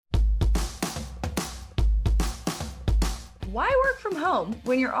Why work from home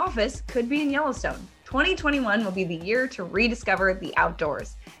when your office could be in Yellowstone? 2021 will be the year to rediscover the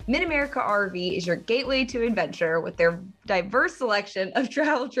outdoors. Mid-America RV is your gateway to adventure with their diverse selection of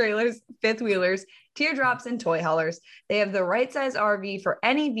travel trailers, fifth wheelers, teardrops, and toy haulers. They have the right size RV for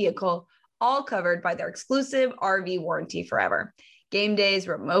any vehicle, all covered by their exclusive RV warranty forever. Game days,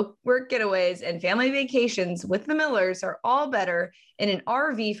 remote work getaways, and family vacations with the Millers are all better in an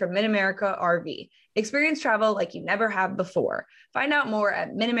RV from Mid-America RV. Experience travel like you never have before. Find out more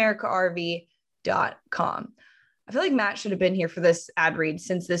at midamericarv.com. I feel like Matt should have been here for this ad read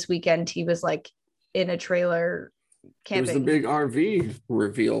since this weekend he was like in a trailer camping. It was the big RV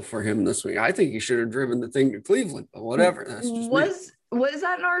reveal for him this week. I think he should have driven the thing to Cleveland, but whatever. That's just was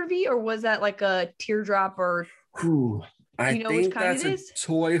that an RV or was that like a teardrop or I know think which kind that's it a is?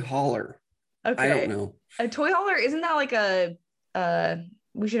 toy hauler. Okay. I don't know. A toy hauler, isn't that like a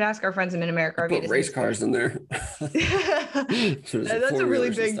we should ask our friends in Mid-America RV. Put race cars in there. That's a really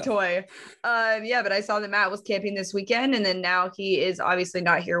big toy. Yeah, but I saw that Matt was camping this weekend, and then now he is obviously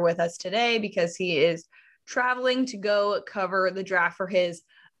not here with us today because he is traveling to go cover the draft for his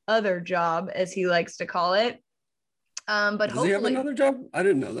other job, as he likes to call it. But does he have another job? I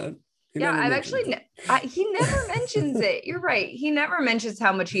didn't know that. He never mentions it. You're right. He never mentions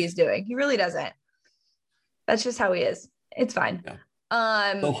how much he is doing. He really doesn't. That's just how he is. It's fine. Yeah.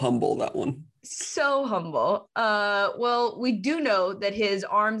 So humble, that one. So humble. Well, we do know that his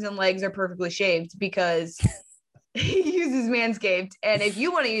arms and legs are perfectly shaved because he uses Manscaped. And if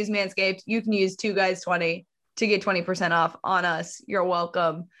you want to use Manscaped, you can use 2guys20 to get 20% off on us. You're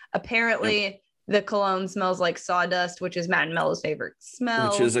welcome. Apparently, the cologne smells like sawdust, which is Matt and Mello's favorite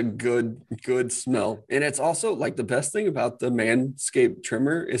smell. Which is a good smell. And it's also like the best thing about the Manscaped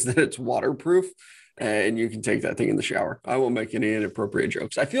trimmer is that it's waterproof. And you can take that thing in the shower. I won't make any inappropriate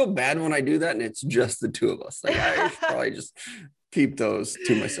jokes. I feel bad when I do that, and it's just the two of us. Like, I should probably just keep those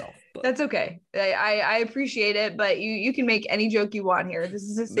to myself. But that's okay. I appreciate it, but you can make any joke you want here. This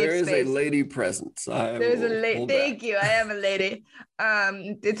is a safe space. There is a lady presence. There's a lady. Thank you. I am a lady.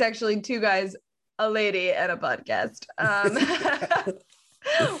 It's actually two guys, a lady, and a podcast.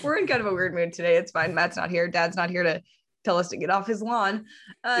 We're in kind of a weird mood today. It's fine. Matt's not here. Dad's not here to tell us to get off his lawn.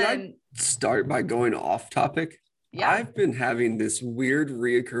 Can I start by going off topic? Yeah. I've been having this weird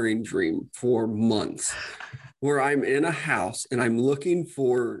reoccurring dream for months where I'm in a house and I'm looking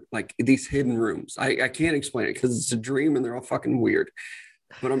for like these hidden rooms. I can't explain it because it's a dream and they're all fucking weird.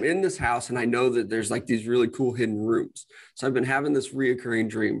 But I'm in this house and I know that there's like these really cool hidden rooms. So I've been having this reoccurring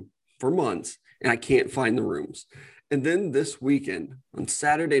dream for months and I can't find the rooms. And then this weekend on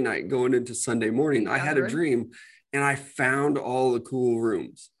Saturday night going into Sunday morning, I had a dream and I found all the cool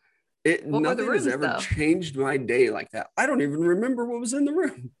rooms. Nothing has ever changed my day like that. I don't even remember what was in the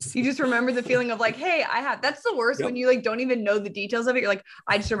rooms. You just remember the feeling of like, hey, that's the worst when you like don't even know the details of it. You're like,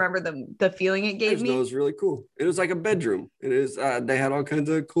 I just remember the feeling it gave me. It was really cool. It was like a bedroom. It is. They had all kinds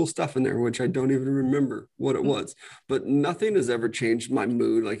of cool stuff in there, which I don't even remember what it was. But nothing has ever changed my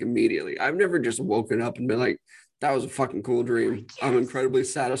mood like immediately. I've never just woken up and been like, that was a fucking cool dream. Yes. I'm incredibly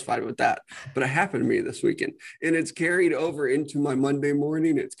satisfied with that. But it happened to me this weekend. And it's carried over into my Monday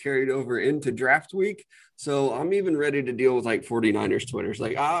morning. It's carried over into draft week. So I'm even ready to deal with like 49ers Twitters.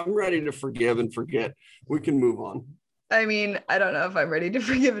 Like, I'm ready to forgive and forget. We can move on. I mean, I don't know if I'm ready to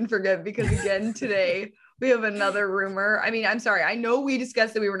forgive and forget because again, today we have another rumor. I mean, I'm sorry. I know we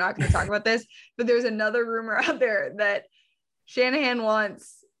discussed that we were not going to talk about this, but there's another rumor out there that Shanahan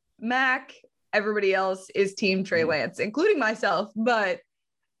wants Mac. Everybody else is team Trey Lance, including myself. But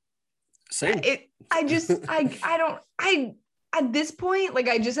same. At this point, like,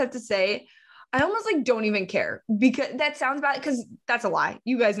 I just have to say, I almost like don't even care because that sounds bad because that's a lie.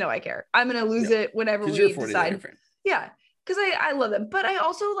 You guys know I care. I'm going to lose it whenever we decide. Yeah. Cause I love them. But I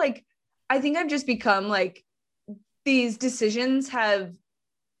also I think I've just become like, these decisions are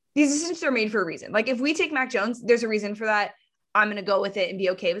made for a reason. Like if we take Mac Jones, there's a reason for that. I'm going to go with it and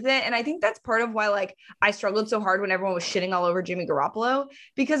be okay with it. And I think that's part of why, like, I struggled so hard when everyone was shitting all over Jimmy Garoppolo,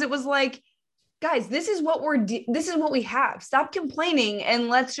 because it was like, guys, this is what we have. Stop complaining and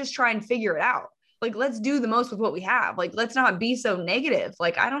let's just try and figure it out. Like, let's do the most with what we have. Like, let's not be so negative.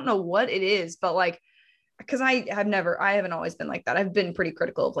 Like, I don't know what it is, but like, because I haven't always been like that. I've been pretty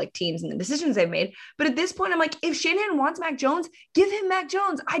critical of like teams and the decisions they've made. But at this point, I'm like, if Shanahan wants Mac Jones, give him Mac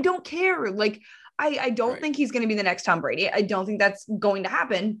Jones. I don't care. Like, I don't think he's going to be the next Tom Brady. I don't think that's going to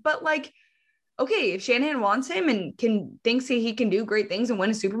happen. But like, okay, if Shanahan wants him and thinks he can do great things and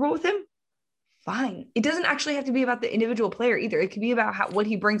win a Super Bowl with him, fine. It doesn't actually have to be about the individual player either. It could be about what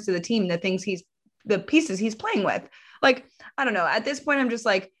he brings to the team, the pieces he's playing with. Like, I don't know. At this point, I'm just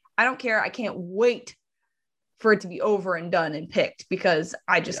like, I don't care. I can't wait for it to be over and done and picked, because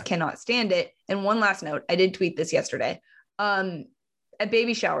I just cannot stand it. And one last note, I did tweet this yesterday. At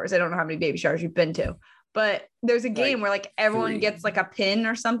baby showers, I don't know how many baby showers you've been to, but there's a game where like everyone gets like a pin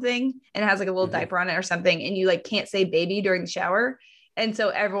or something and it has like a little diaper on it or something. And you like can't say baby during the shower. And so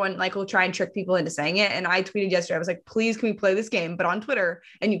everyone like will try and trick people into saying it. And I tweeted yesterday, I was like, please, can we play this game, but on Twitter,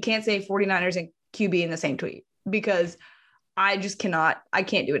 and you can't say 49ers and QB in the same tweet, because I just cannot, I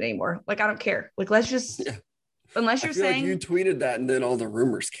can't do it anymore. Like, I don't care. Like, let's just, unless you're saying, like you tweeted that and then all the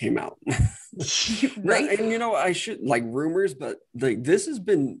rumors came out. Right. And I should like rumors, but like this has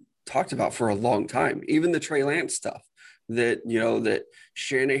been talked about for a long time. Even the Trey Lance stuff that, that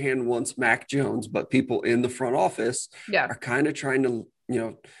Shanahan wants Mac Jones, but people in the front office are kind of trying to,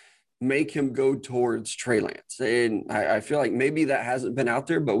 make him go towards Trey Lance. And I feel like maybe that hasn't been out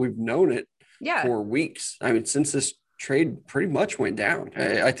there, but we've known it for weeks. I mean, since this trade pretty much went down.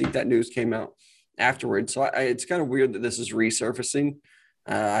 I think that news came out afterwards. So it's kind of weird that this is resurfacing.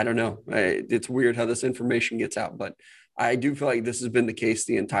 I don't know. It's weird how this information gets out, but I do feel like this has been the case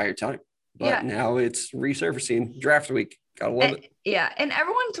the entire time. But now it's resurfacing. Draft week. Gotta love it. Yeah. And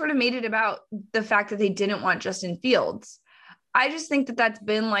everyone sort of made it about the fact that they didn't want Justin Fields. I just think that that's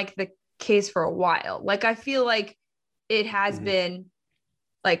been like the case for a while. Like, I feel like it has been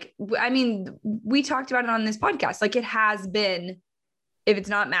like, I mean, we talked about it on this podcast. Like, it has been, if it's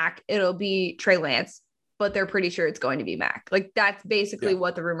not Mac, it'll be Trey Lance, but they're pretty sure it's going to be Mac. Like, that's basically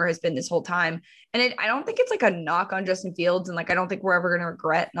what the rumor has been this whole time. And I don't think it's like a knock on Justin Fields. And like, I don't think we're ever going to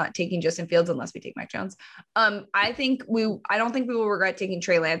regret not taking Justin Fields unless we take Mac Jones. I don't think we will regret taking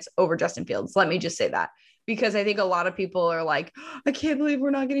Trey Lance over Justin Fields. Let me just say that, because I think a lot of people are like, I can't believe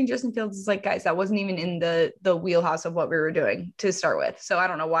we're not getting Justin Fields. It's like, guys, that wasn't even in the wheelhouse of what we were doing to start with. So I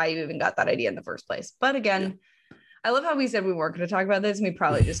don't know why you even got that idea in the first place. But again, I love how we said we weren't going to talk about this, and we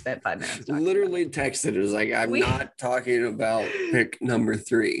probably just spent 5 minutes. Literally texted. It was like, I'm not talking about pick number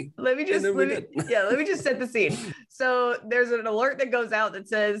 3. Let me just set the scene. So there's an alert that goes out that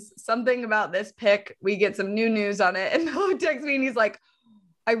says something about this pick. We get some new news on it, and Noah texts me and he's like,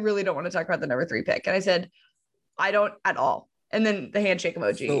 I really don't want to talk about the number 3 pick. And I said, I don't at all. And then the handshake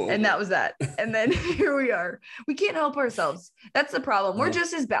emoji, and that was that. And then here we are. We can't help ourselves. That's the problem. We're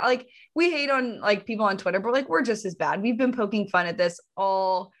just as bad. Like, we hate on like people on Twitter, but like, we're just as bad. We've been poking fun at this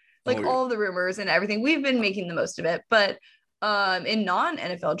all the rumors and everything. We've been making the most of it. But in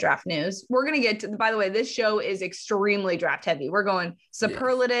non-NFL draft news, we're going to get to, by the way, this show is extremely draft heavy. We're going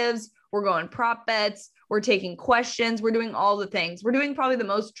superlatives. We're going prop bets. We're taking questions. We're doing all the things. We're doing probably the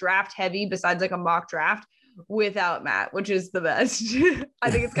most draft heavy besides like a mock draft without Matt, which is the best. I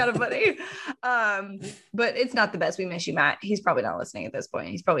think it's kind of funny. But it's not the best. We miss you, Matt. He's probably not listening at this point.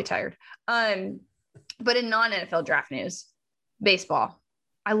 He's probably tired. But in non-NFL draft news, baseball.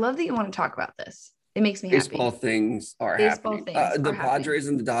 I love that you want to talk about this. It makes me happy. Baseball things are happening. The Padres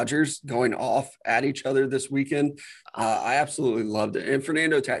and the Dodgers going off at each other this weekend. I absolutely loved it. And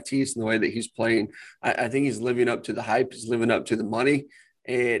Fernando Tatis, and the way that he's playing, I think he's living up to the hype. He's living up to the money.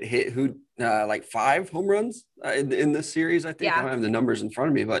 It hit like 5 home runs in this series, I think. I don't have the numbers in front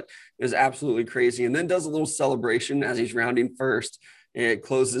of me, but it was absolutely crazy. And then does a little celebration as he's rounding first. It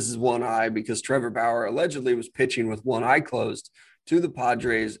closes his one eye because Trevor Bauer allegedly was pitching with one eye closed to the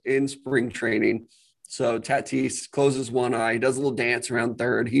Padres in spring training. So Tatis closes one eye, he does a little dance around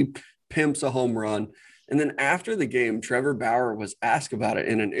third. He pimps a home run. And then after the game, Trevor Bauer was asked about it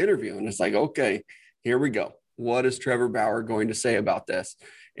in an interview. And it's like, okay, here we go. What is Trevor Bauer going to say about this?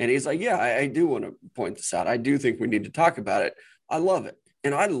 And he's like, yeah, I do want to point this out. I do think we need to talk about it. I love it.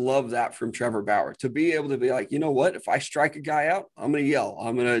 And I love that from Trevor Bauer, to be able to be like, you know what? If I strike a guy out, I'm going to yell.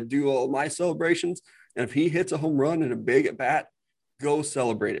 I'm going to do all my celebrations. And if he hits a home run and a big at bat, go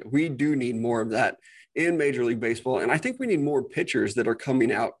celebrate it. We do need more of that in Major League Baseball. And I think we need more pitchers that are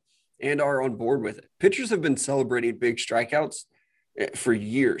coming out and are on board with it. Pitchers have been celebrating big strikeouts for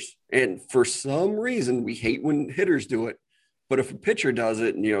years. And for some reason, we hate when hitters do it. But if a pitcher does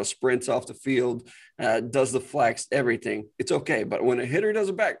it and, sprints off the field, does the flex, everything, it's okay. But when a hitter does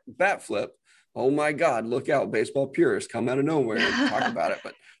a bat flip, oh my God, look out, baseball purists come out of nowhere and talk about it.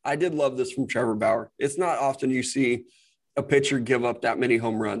 But I did love this from Trevor Bauer. It's not often you see a pitcher give up that many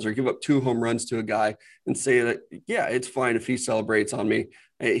home runs or give up 2 home runs to a guy and say that, yeah, it's fine if he celebrates on me.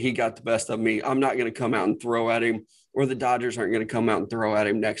 He got the best of me. I'm not going to come out and throw at him, or the Dodgers aren't going to come out and throw at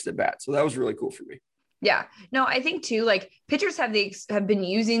him next at bat. So that was really cool for me. Yeah, no, I think too, like pitchers have been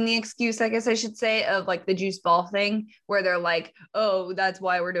using the excuse, I guess I should say, of like the juice ball thing, where they're like, oh, that's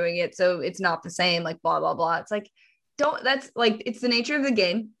why we're doing it. So it's not the same, like blah, blah, blah. It's like, that's like, it's the nature of the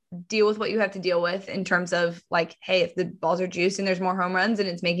game. deal with what you have to deal with in terms of like, hey, if the balls are juiced and there's more home runs and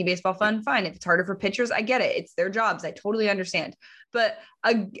it's making baseball fun, fine. If it's harder for pitchers, I get it. It's their jobs. I totally understand. But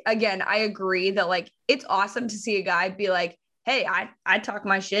again, I agree that like, it's awesome to see a guy be like, hey, I talk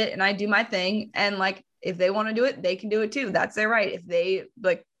my shit and I do my thing. And like, if they want to do it, they can do it too. That's their right. If they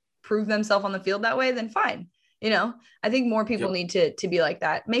like prove themselves on the field that way, then fine. I think more people need to be like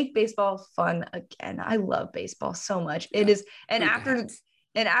that. Make baseball fun again. I love baseball so much. It is. And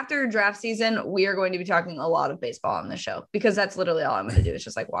after draft season, we are going to be talking a lot of baseball on the show because that's literally all I'm going to do is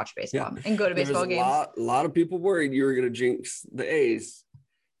just like watch baseball and go to baseball games. A lot of people worried you were going to jinx the A's.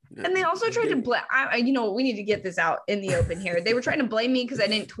 And they also tried to blame, we need to get this out in the open here. They were trying to blame me because I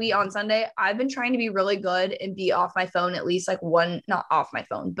didn't tweet on Sunday. I've been trying to be really good and be off my phone, at least like not off my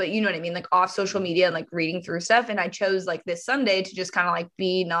phone, but you know what I mean? Like off social media and like reading through stuff. And I chose like this Sunday to just kind of like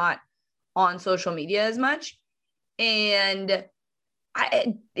be not on social media as much. And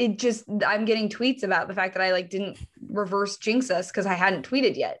I'm getting tweets about the fact that I like didn't reverse jinx us because I hadn't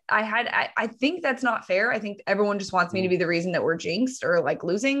tweeted yet. I think that's not fair. I think everyone just wants me to be the reason that we're jinxed or like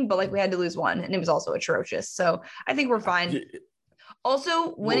losing, but like we had to lose one and it was also atrocious. So I think we're fine.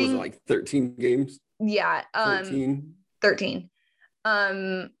 Also winning like 13 games. Yeah. 13.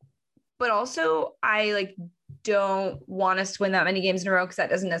 But also I like don't want us to win that many games in a row because that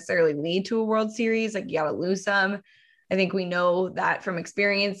doesn't necessarily lead to a World Series. Like you got to lose some. I think we know that from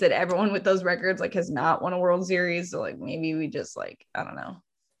experience that everyone with those records like has not won a World Series. So like maybe we just like, I don't know,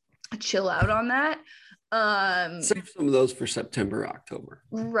 chill out on that. Save some of those for September, October.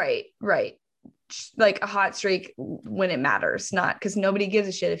 Right. Like a hot streak when it matters, not because nobody gives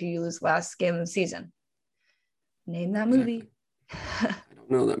a shit if you lose last game of the season. Name that movie. Exactly. I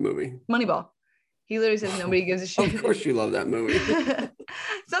don't know that movie. Moneyball. He literally says nobody gives a shit. Of course you love that movie.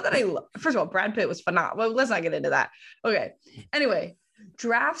 It's not that first of all, Brad Pitt was phenomenal. Well, let's not get into that. Okay. Anyway,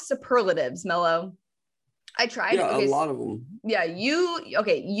 draft superlatives, Mello. I tried. Yeah, a lot of them. Yeah,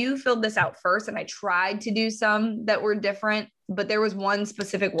 you filled this out first and I tried to do some that were different, but there was one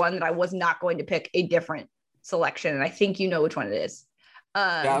specific one that I was not going to pick a different selection. And I think you know which one it is.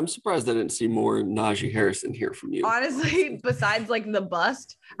 Yeah, I'm surprised I didn't see more Najee Harris in here from you. Honestly, besides like the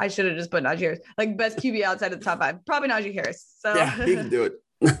bust, I should have just put Najee Harris, like best QB outside of the top 5. Probably Najee Harris. So yeah, he can do it.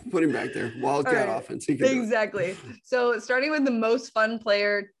 Put him back there. Wildcat offense. He can exactly. So starting with the most fun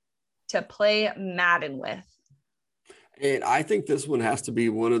player to play Madden with. And I think this one has to be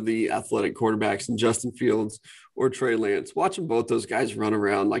one of the athletic quarterbacks in Justin Fields or Trey Lance. Watching both those guys run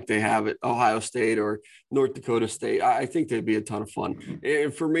around like they have at Ohio State or North Dakota State, I think they'd be a ton of fun.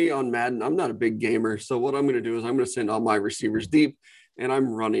 And for me on Madden, I'm not a big gamer. So what I'm going to do is I'm going to send all my receivers deep and I'm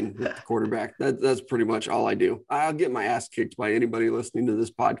running with the quarterback. That's pretty much all I do. I'll get my ass kicked by anybody listening to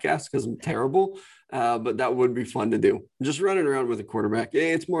this podcast because I'm terrible. But that would be fun to do. Just running around with a quarterback.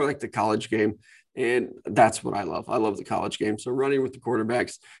 It's more like the college game. And that's what I love. I love the college game. So running with the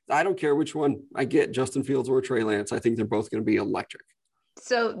quarterbacks, I don't care which one I get, Justin Fields or Trey Lance. I think they're both going to be electric.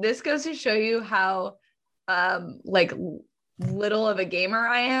 So this goes to show you how like little of a gamer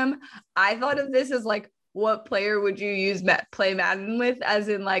I am. I thought of this as like, what player would you play Madden with, as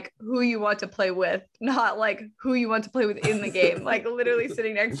in like who you want to play with, not like who you want to play with in the game, like literally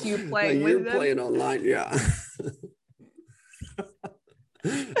sitting next to you playing with them. You're playing online. Yeah.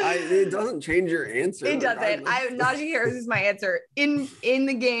 It doesn't change your answer. It doesn't. Najee Harris is my answer in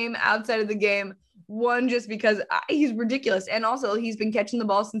the game, outside of the game. One, just because he's ridiculous, and also he's been catching the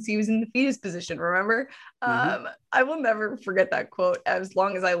ball since he was in the fetus position. Remember? I will never forget that quote as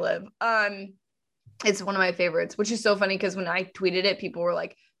long as I live. It's one of my favorites, which is so funny because when I tweeted it, people were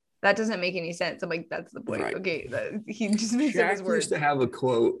like, "That doesn't make any sense." I'm like, "That's the point." Right. Okay, he just makes up his words. Used to have a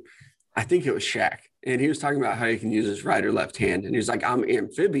quote. I think it was Shaq. And he was talking about how he can use his right or left hand. And he was like, I'm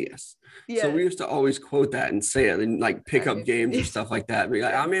amphibious. Yeah. So we used to always quote that and say it and like pick up games or stuff like that. Be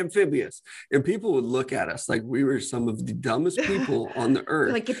like, I'm amphibious. And people would look at us like we were some of the dumbest people on the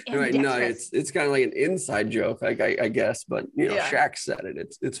earth. Like it's right? No, it's kind of like an inside joke, like I guess. But, Shaq said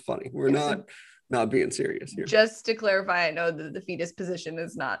it. It's funny. We're not being serious here. Just to clarify, I know that the fetus position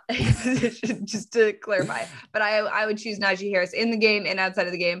is not a position, just to clarify, but I would choose Najee Harris in the game and outside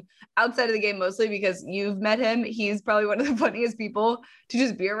of the game. Outside of the game, mostly because you've met him. He's probably one of the funniest people to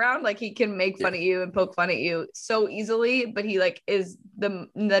just be around. Like he can make fun of you and poke fun at you so easily, but he like is the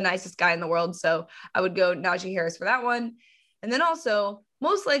nicest guy in the world. So I would go Najee Harris for that one. And then also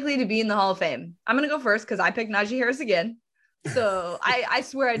most likely to be in the Hall of Fame. I'm going to go first because I picked Najee Harris again. So I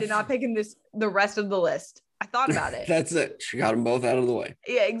swear I did not pick him the rest of the list. I thought about it. That's it. She got them both out of the way.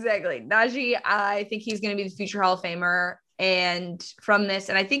 Yeah, exactly. Najee, I think he's going to be the future Hall of Famer. And from this,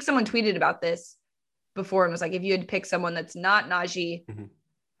 and I think someone tweeted about this before and was like, if you had to pick someone that's not Najee,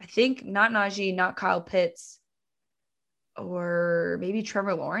 I think not Najee, not Kyle Pitts, or maybe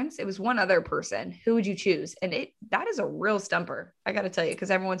Trevor Lawrence. It was one other person. Who would you choose? And that is a real stumper, I got to tell you,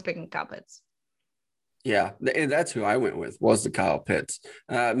 because everyone's picking Kyle Pitts. Yeah, and that's who I went with, was the Kyle Pitts.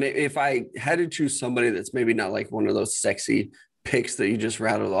 If I had to choose somebody that's maybe not like one of those sexy picks that you just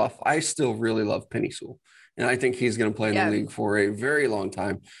rattled off, I still really love Penny Sewell. And I think he's going to play in the league for a very long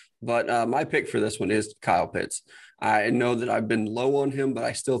time. But my pick for this one is Kyle Pitts. I know that I've been low on him, but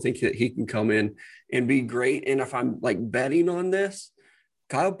I still think that he can come in and be great. And if I'm like betting on this,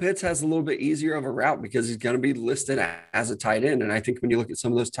 Kyle Pitts has a little bit easier of a route because he's going to be listed as a tight end. And I think when you look at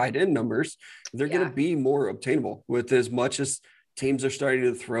some of those tight end numbers, they're going to be more obtainable with as much as teams are starting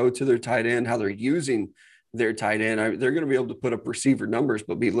to throw to their tight end, how they're using their tight end. They're going to be able to put up receiver numbers,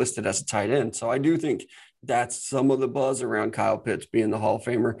 but be listed as a tight end. So I do think that's some of the buzz around Kyle Pitts being the Hall of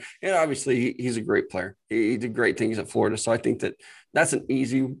Famer. And obviously he's a great player. He did great things at Florida. So I think that that's an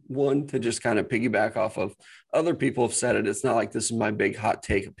easy one to just kind of piggyback off of. Other people have said it. It's not like this is my big hot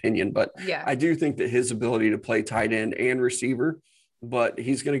take opinion, but I do think that his ability to play tight end and receiver, but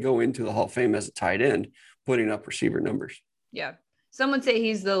he's going to go into the Hall of Fame as a tight end, putting up receiver numbers. Yeah. Some would say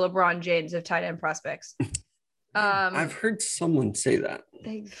he's the LeBron James of tight end prospects. I've heard someone say that.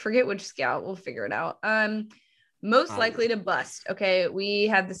 I forget which scout. We'll figure it out. Most likely to bust. Okay. We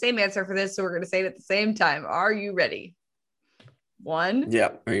have the same answer for this, so we're going to say it at the same time. Are you ready? 1.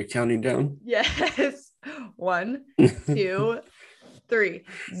 Yeah. Are you counting down? Yes. 1, 2, 3.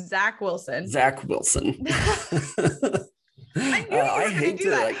 Zach Wilson. Zach Wilson. I hate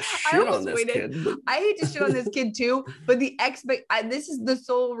to like shit on this kid. I hate to shit on this kid too, but this is the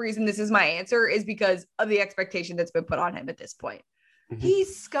sole reason this is my answer is because of the expectation that's been put on him at this point. Mm-hmm.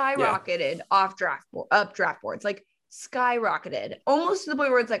 He's skyrocketed up draft boards, like skyrocketed almost to the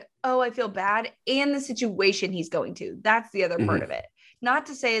point where it's like, oh, I feel bad. And the situation he's going to, that's the other part of it. Not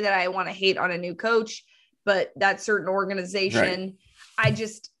to say that I want to hate on a new coach, but that certain organization,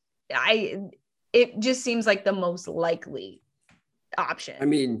 it just seems like the most likely option. I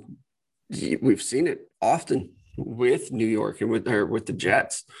mean, we've seen it often with New York and with the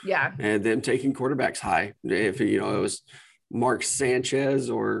Jets. Yeah. And them taking quarterbacks high. If, it was Mark Sanchez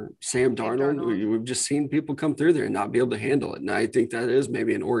or Sam Darnold, we've just seen people come through there and not be able to handle it. And I think that is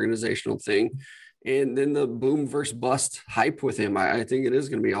maybe an organizational thing. And then the boom versus bust hype with him, I think it is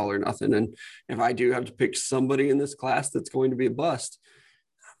going to be all or nothing. And if I do have to pick somebody in this class that's going to be a bust,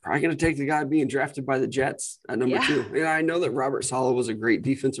 probably going to take the guy being drafted by the Jets at number 2. And I know that Robert Saleh was a great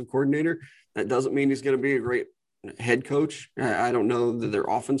defensive coordinator. That doesn't mean he's going to be a great head coach. I don't know that their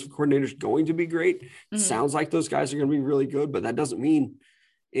offensive coordinator is going to be great. Mm-hmm. Sounds like those guys are going to be really good, but that doesn't mean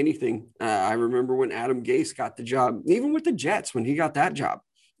anything. I remember when Adam Gase got the job, even with the Jets, when he got that job.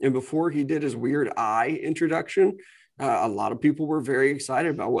 And before he did his weird eye introduction, a lot of people were very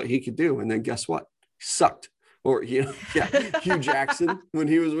excited about what he could do. And then guess what? He sucked. Or, Hugh Jackson, when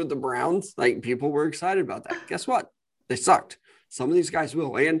he was with the Browns, like people were excited about that. Guess what? They sucked. Some of these guys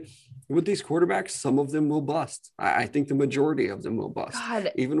will. And with these quarterbacks, some of them will bust. I think the majority of them will bust.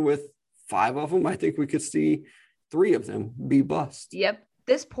 God. Even with 5 of them, I think we could see 3 of them be bust. Yep.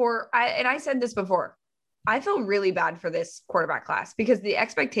 I said this before, I feel really bad for this quarterback class because the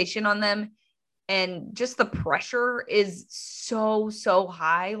expectation on them and just the pressure is so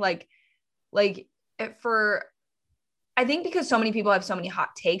high. I think because so many people have so many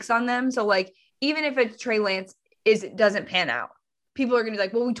hot takes on them. So like, even if it's Trey Lance doesn't pan out, people are going to be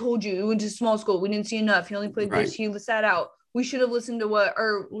like, well, we told you, we went to small school. We didn't see enough. He only played this. He sat out. We should have listened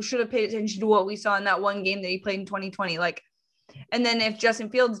to we should have paid attention to what we saw in that one game that he played in 2020. Like, and then if Justin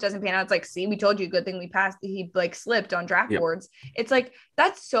Fields doesn't pan out, it's like, see, we told you, good thing we passed. He like slipped on draft boards. It's like,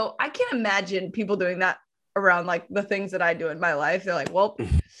 I can't imagine people doing that around like the things that I do in my life. They're like, well,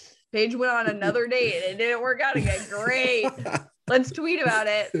 Paige went on another date and it didn't work out again. Great. Let's tweet about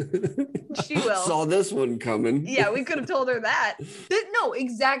it. She will. Saw this one coming. Yeah, we could have told her that. No,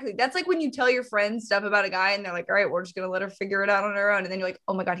 exactly. That's like when you tell your friends stuff about a guy and they're like, all right, we're just going to let her figure it out on her own. And then you're like,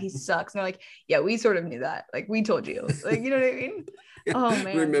 oh my God, he sucks. And they're like, yeah, we sort of knew that. Like, we told you. Like, you know what I mean? Oh,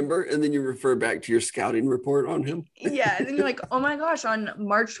 man. Remember? And then you refer back to your scouting report on him. Yeah. And then you're like, oh my gosh, on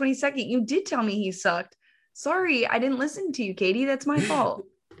March 22nd, you did tell me he sucked. Sorry, I didn't listen to you, Katie. That's my fault.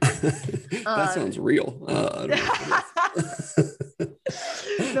 That sounds real.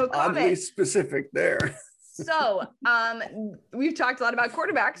 No comment. Oddly specific there. So we've talked a lot about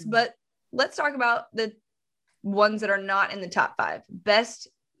quarterbacks, but let's talk about the ones that are not in the top 5. Best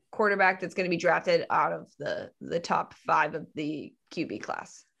quarterback that's going to be drafted out of the top 5 of the QB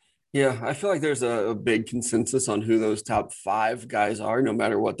class. Yeah, I feel like there's a big consensus on who those top five guys are, no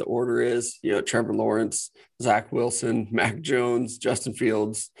matter what the order is. Trevor Lawrence, Zach Wilson, Mac Jones, Justin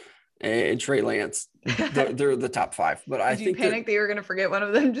Fields, and Trey Lance. They're the top five. But I Did you think panic that you were going to forget one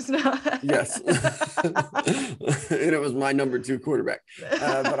of them just now? Yes. And it was my number 2 quarterback.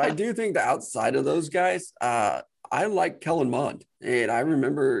 But I do think that outside of those guys, I like Kellen Mond. And I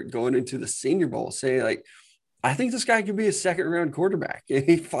remember going into the Senior Bowl saying, like, I think this guy could be a second round quarterback. And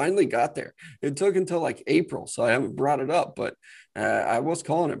he finally got there. It took until like April, so I haven't brought it up, but I was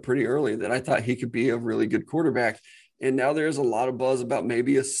calling it pretty early that I thought he could be a really good quarterback. And now there's a lot of buzz about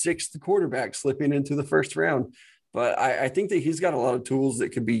maybe a 6th quarterback slipping into the first round. But I think that he's got a lot of tools that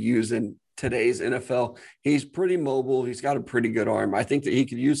could be used in today's NFL. He's pretty mobile. He's got a pretty good arm. I think that he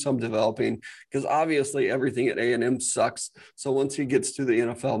could use some developing because obviously everything at A&M sucks. So once he gets to the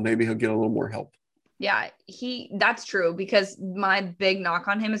NFL, maybe he'll get a little more help. Yeah, that's true because my big knock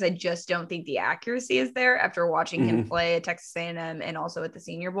on him is I just don't think the accuracy is there after watching him play at Texas A&M and also at the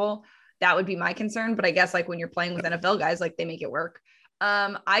Senior Bowl. That would be my concern. But I guess like when you're playing with NFL guys, like they make it work.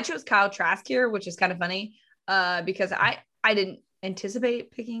 I chose Kyle Trask here, which is kind of funny because I didn't anticipate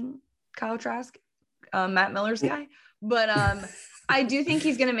picking Kyle Trask, Matt Miller's guy. But I do think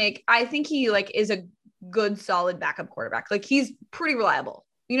he's going to I think he like is a good, solid backup quarterback. Like he's pretty reliable.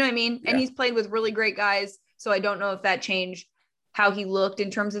 You know what I mean? Yeah. And he's played with really great guys. So I don't know if that changed how he looked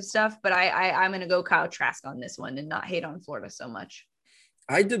in terms of stuff, but I'm going to go Kyle Trask on this one and not hate on Florida so much.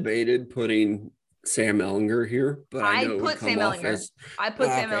 I debated putting Sam Ehlinger here, but I put Sam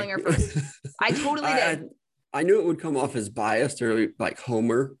Ehlinger first. I totally did. I knew it would come off as biased or like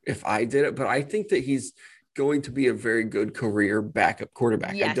Homer if I did it, but I think that he's going to be a very good career backup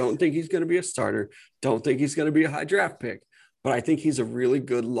quarterback. Yes. I don't think he's going to be a starter. Don't think he's going to be a high draft pick. But I think he's a really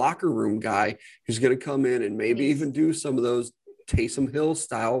good locker room guy who's going to come in and maybe even do some of those Taysom Hill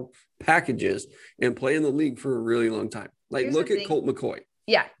style packages and play in the league for a really long time. Like look at Colt McCoy.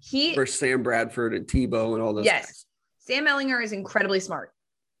 Yeah. Versus Sam Bradford and Tebow and all those guys. Sam Ehlinger is incredibly smart.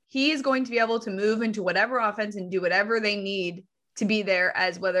 He is going to be able to move into whatever offense and do whatever they need to be there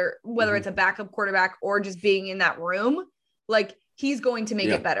as whether it's a backup quarterback or just being in that room. Like he's going to make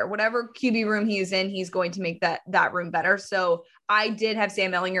it better. Whatever QB room he is in, he's going to make that room better. So I did have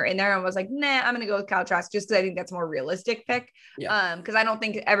Sam Ehlinger in there and was like, nah, I'm going to go with Kyle Trask just because I think that's a more realistic pick. Yeah. Because I don't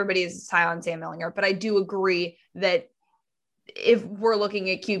think everybody is high on Sam Ehlinger, but I do agree that if we're looking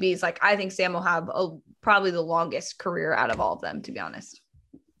at QBs, like I think Sam will have probably the longest career out of all of them, to be honest.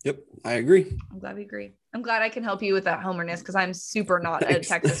 Yep, I agree. I'm glad we agree. I'm glad I can help you with that homerness because I'm super not a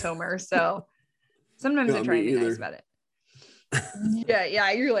Texas homer. So sometimes I try and be nice about it.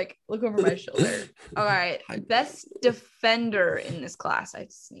 Yeah. You're like, look over my shoulder. All right. Best defender in this class. I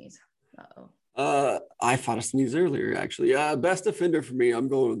sneeze. I fought a sneeze earlier, actually. Best defender for me, I'm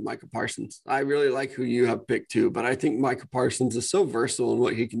going with Micah Parsons. I really like who you have picked too, but I think Micah Parsons is so versatile in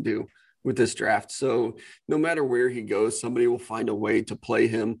what he can do with this draft. So no matter where he goes, somebody will find a way to play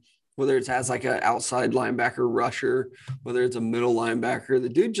him, whether it's as like an outside linebacker rusher, whether it's a middle linebacker. The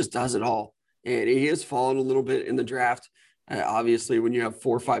dude just does it all. And he has fallen a little bit in the draft. Obviously, when you have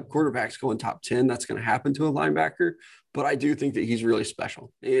 4 or 5 quarterbacks going top 10, that's going to happen to a linebacker. But I do think that he's really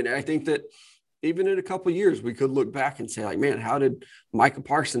special. And I think that even in a couple of years, we could look back and say, like, man, how did Micah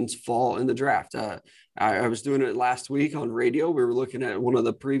Parsons fall in the draft? I was doing it last week on radio. We were looking at one of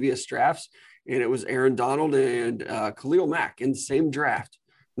the previous drafts, and it was Aaron Donald and Khalil Mack in the same draft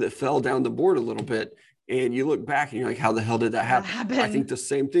that fell down the board a little bit. And you look back and you're like, how the hell did that happen? I think the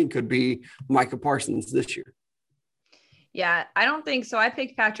same thing could be Micah Parsons this year. Yeah, I don't think so. I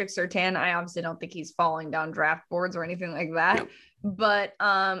picked Patrick Surtain. I obviously don't think he's falling down draft boards or anything like that. Yep. But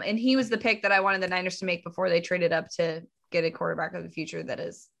and he was the pick that I wanted the Niners to make before they traded up to get a quarterback of the future that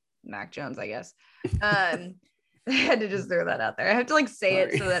is Mac Jones, I guess. I had to just throw that out there. I have to say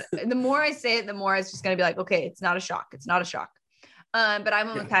it so that the more I say it, the more it's just going to be like, okay, it's not a shock. It's not a shock. But I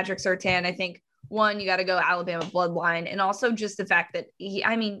went with Patrick Surtain. I think one, you got to go Alabama bloodline, and also just the fact that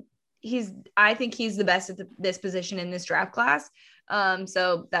I think he's the best at this position in this draft class.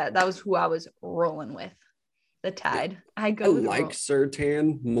 So that was who I was rolling with. The Tide. I like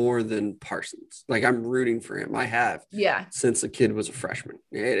Surtain more than Parsons. Like I'm rooting for him. I have. Yeah. Since the kid was a freshman.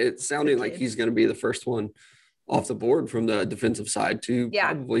 It's sounding like he's going to be the first one off the board from the defensive side to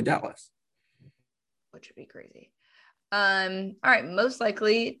probably Dallas. Which would be crazy. All right. Most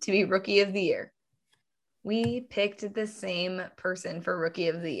likely to be Rookie of the Year. We picked the same person for Rookie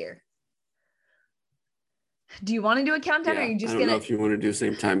of the Year. Do you want to do a countdown or are you just going to? I don't know if you want to do the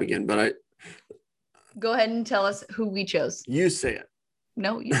same time again, but Go ahead and tell us who we chose. You say it.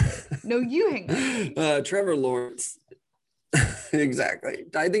 No, you say it. No, you hang on. Trevor Lawrence, Exactly.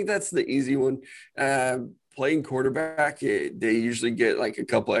 I think that's the easy one. Playing quarterback, they usually get like a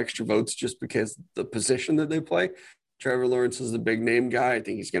couple extra votes just because the position that they play. Trevor Lawrence is the big name guy. I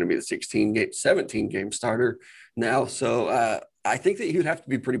think he's going to be the 17 game starter now. So I think that he would have to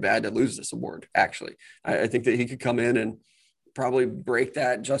be pretty bad to lose this award, actually. I think that he could come in and probably break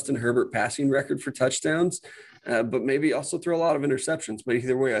that Justin Herbert passing record for touchdowns, but maybe also throw a lot of interceptions. But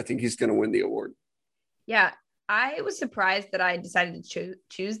either way, I think he's going to win the award. Yeah, I was surprised that I decided to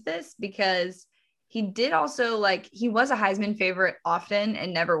choose this because he did also he was a Heisman favorite often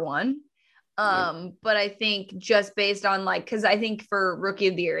and never won. But I think just based on because I think for Rookie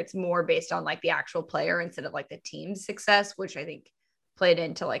of the Year, it's more based on the actual player instead of the team's success, which I think played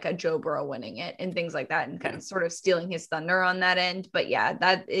into a Joe Burrow winning it and things like that and kind of sort of stealing his thunder on that end. But yeah,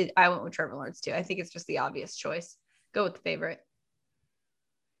 I went with Trevor Lawrence too. I think it's just the obvious choice. Go with the favorite.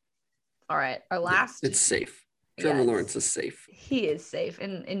 All right. Our last. It's safe. Trevor Lawrence is safe. He is safe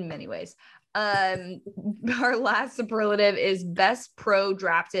in many ways. Our last superlative is best pro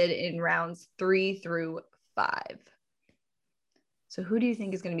drafted in rounds 3 through 5. So who do you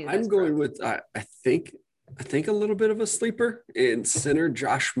think is going to be the best? I'm going with I think a little bit of a sleeper in center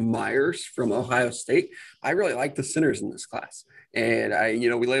Josh Myers from Ohio State. I really like the centers in this class. And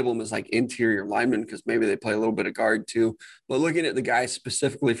we label them as interior linemen because maybe they play a little bit of guard too. But looking at the guys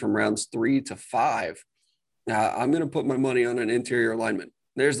specifically from rounds 3 to 5, I'm going to put my money on an interior lineman.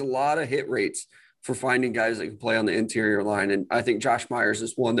 There's a lot of hit rates for finding guys that can play on the interior line. And I think Josh Myers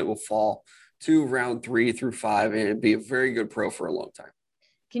is one that will fall to round 3 through 5 and be a very good pro for a long time.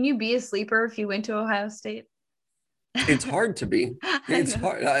 Can you be a sleeper if you went to Ohio State? It's hard to be. It's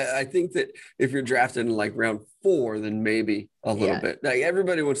hard. I think that if you're drafted in round 4, then maybe a little bit.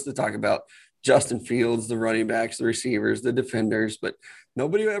 Everybody wants to talk about Justin Fields, the running backs, the receivers, the defenders, but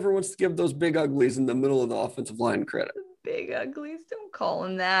nobody ever wants to give those big uglies in the middle of the offensive line credit. Big uglies, don't call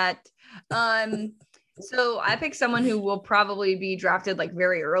him that. So I picked someone who will probably be drafted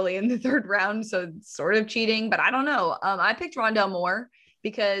very early in the 3rd round, so it's sort of cheating, but I don't know. I picked Rondale Moore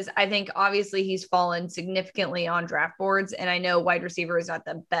because I think obviously he's fallen significantly on draft boards, and I know wide receiver is not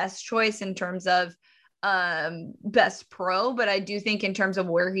the best choice in terms of best pro, but I do think in terms of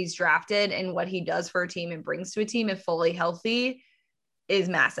where he's drafted and what he does for a team and brings to a team if fully healthy is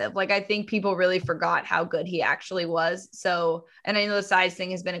massive. I think people really forgot how good he actually was. So, and I know the size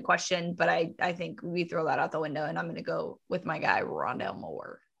thing has been a question, but I think we throw that out the window, and I'm going to go with my guy, Rondale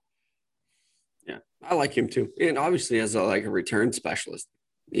Moore. Yeah, I like him too. And obviously as a return specialist,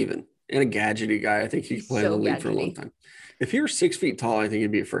 even, and a gadgety guy, I think he could play in the league for a long time. If he were 6 feet tall, I think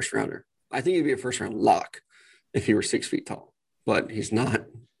he'd be a first rounder. I think he'd be a first round lock if he were 6 feet tall, but he's not.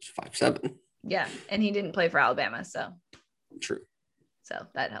 He's 5'7". Yeah. And he didn't play for Alabama. So true. So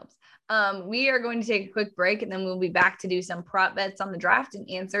that helps. We are going to take a quick break, and then we'll be back to do some prop bets on the draft and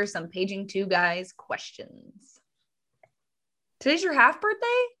answer some Paging 2 guys questions. Today's your half birthday?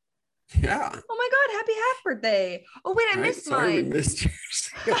 Yeah. Oh my God. Happy half birthday. Oh wait, I missed mine. We missed yours.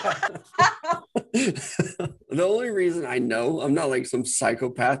 The only reason I know, I'm not some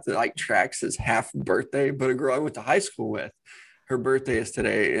psychopath that tracks his half birthday, but a girl I went to high school with, her birthday is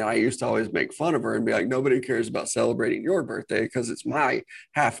today. And I used to always make fun of her and be like, nobody cares about celebrating your birthday because it's my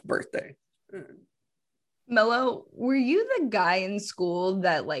half birthday. Mello, were you the guy in school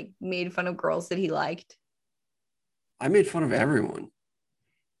that made fun of girls that he liked? I made fun of everyone.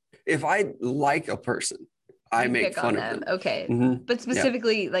 If I like a person, I make fun of them. Okay. Mm-hmm. But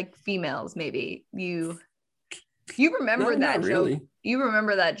specifically females, maybe you remember that joke. Really. You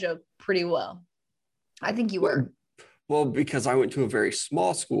remember that joke pretty well. I think you were. Well, because I went to a very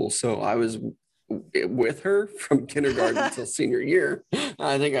small school, so I was with her from kindergarten until senior year.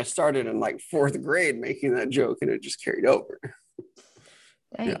 I think I started in 4th grade making that joke, and it just carried over.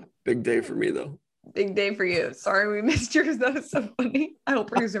 Dang. Yeah, big day for me though. Big day for you. Sorry we missed yours. That was so funny. I hope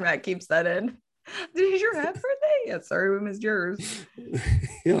producer Matt keeps that in. Did your half birthday? Yeah, sorry we missed yours.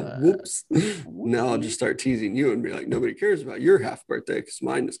 Yeah, whoops. Now I'll just start teasing you and be like, nobody cares about your half birthday because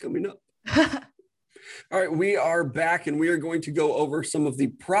mine is coming up. All right, we are back, and we are going to go over some of the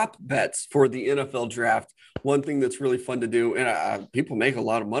prop bets for the NFL draft. One thing that's really fun to do, and people make a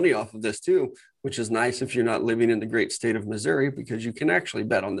lot of money off of this too, which is nice if you're not living in the great state of Missouri because you can actually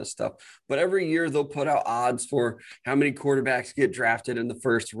bet on this stuff. But every year they'll put out odds for how many quarterbacks get drafted in the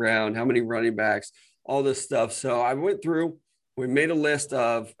 1st round, how many running backs, all this stuff. So I went through, we made a list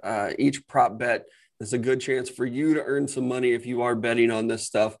of each prop bet. It's a good chance for you to earn some money if you are betting on this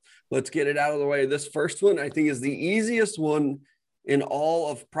stuff. Let's get it out of the way. This first one, I think, is the easiest one in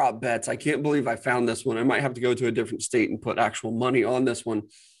all of prop bets. I can't believe I found this one. I might have to go to a different state and put actual money on this one.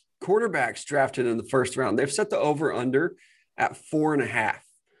 Quarterbacks drafted in the 1st round. They've set the over-under at 4.5.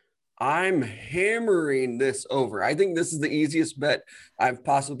 I'm hammering this over. I think this is the easiest bet I've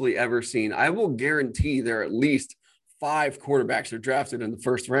possibly ever seen. I will guarantee there are at least 5 quarterbacks are drafted in the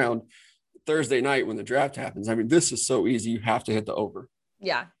first round Thursday night when the draft happens. I mean, this is so easy. You have to hit the over.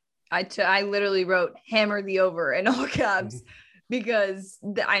 Yeah. I literally wrote hammer the over in all caps because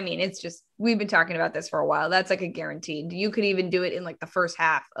it's just, we've been talking about this for a while. That's like a guaranteed. You could even do it in like the first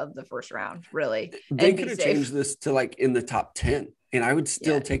half of the first round, really. They could have changed this to like in the top 10 and I would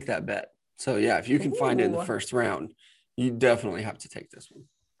still take that bet. So yeah, if you can find it in the first round, you definitely have to take this one.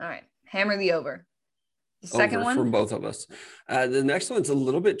 All right. Hammer the over. The second one from both of us. The next one's a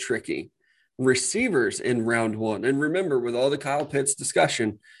little bit tricky. Receivers in round 1. And remember, with all the Kyle Pitts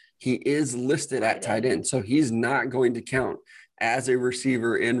discussion, he is listed at tight end. So he's not going to count as a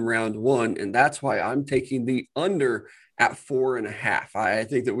receiver in round 1. And that's why I'm taking the under at 4.5. I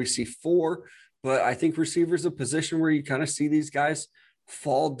think that we see 4, but I think receivers a position where you kind of see these guys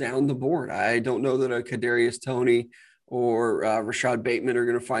fall down the board. I don't know that a Kadarius Toney or Rashad Bateman are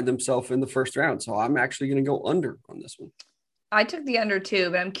going to find themselves in the first round. So I'm actually going to go under on this one. I took the under too,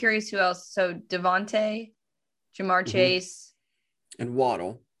 but I'm curious who else. So Devontae, Jamar Chase, and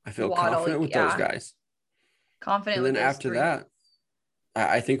Waddle. I feel confident with those guys. Confident. And then with after that,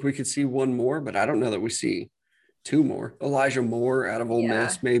 I think we could see one more, but I don't know that we see 2 more. Elijah Moore out of Ole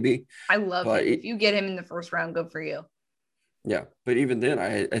Miss, maybe. I love him. If you get him in the first round, good for you. Yeah, but even then,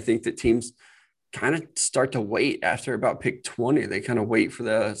 I think that teams kind of start to wait after about pick 20. They kind of wait for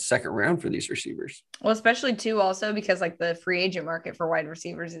the second round for these receivers. Well, especially too, also because like the free agent market for wide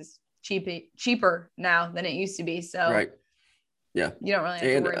receivers is cheaper now than it used to be. So right. Yeah. You don't really have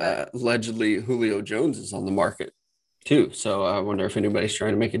to worry about it. Allegedly Julio Jones is on the market too. So I wonder if anybody's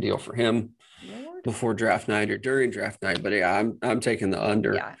trying to make a deal for him before draft night or during draft night. But yeah, I'm taking the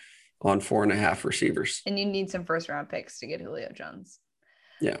under on 4.5 receivers. And you need some first round picks to get Julio Jones.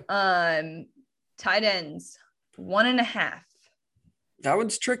 Yeah. Tight ends, 1.5. That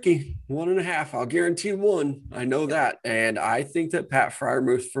one's tricky. 1.5. I'll guarantee 1. I know that. And I think that Pat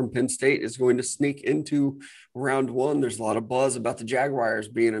Freiermuth from Penn State is going to sneak into round 1. There's a lot of buzz about the Jaguars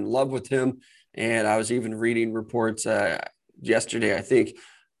being in love with him. And I was even reading reports yesterday, I think,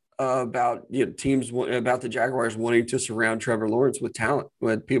 about teams about the Jaguars wanting to surround Trevor Lawrence with talent,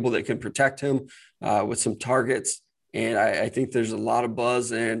 with people that can protect him, with some targets. And I think there's a lot of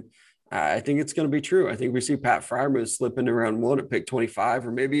buzz, and I think it's going to be true. I think we see Pat Freiermuth slip into round 1 at pick 25,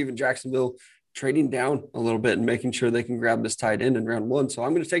 or maybe even Jacksonville trading down a little bit and making sure they can grab this tight end in round 1. So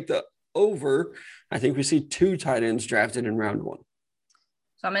I'm going to take the over. I think we see 2 tight ends drafted in round 1.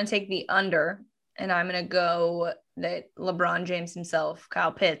 So I'm going to take the under, and I'm going to go that LeBron James himself,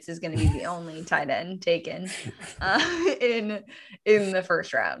 Kyle Pitts, is going to be the only tight end taken in the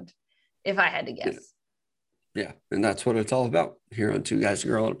first round, if I had to guess. Yeah, and that's what it's all about here on Two Guys, a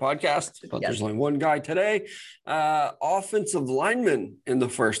Girl on a Podcast. But there's only one guy today. Offensive lineman in the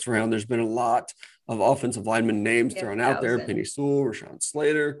first round. There's been a lot of offensive lineman names thrown out there. Penny Sewell, Rashawn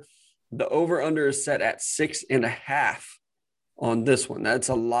Slater. The over-under is set at 6.5 on this one. That's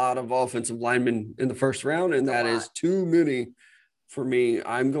a lot of offensive linemen in the first round, and that is too many for me.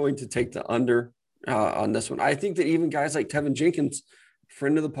 I'm going to take the under on this one. I think that even guys like Tevin Jenkins,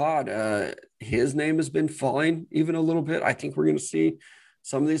 friend of the pod, his name has been falling even a little bit. I think we're going to see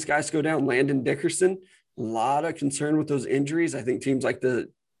some of these guys go down. Landon Dickerson, a lot of concern with those injuries. I think teams like the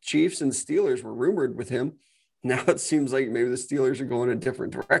Chiefs and Steelers were rumored with him. Now it seems like maybe the Steelers are going a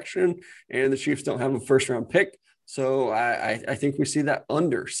different direction and the Chiefs don't have a first round pick. So I think we see that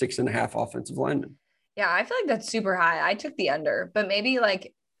under 6.5 offensive linemen. Yeah, I feel like that's super high. I took the under, but maybe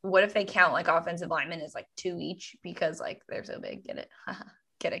like, what if they count like offensive linemen as like 2 each because like they're so big? Get it?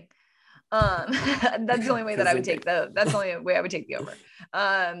 Kidding. That's the only way that I would take that's the only way I would take the over.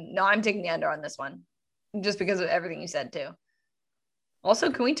 No, I'm taking the under on this one just because of everything you said too. Also,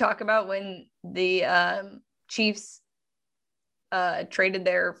 can we talk about when the Chiefs traded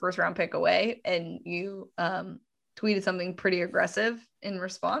their first round pick away and you tweeted something pretty aggressive in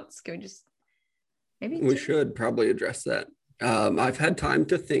response? Can we just we should probably address that. I've had time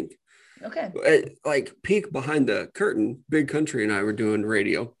to think. Okay. Like peek behind the curtain, Big Country and I were doing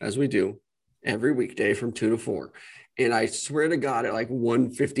radio as we do every weekday from 2 to 4. And I swear to God, at like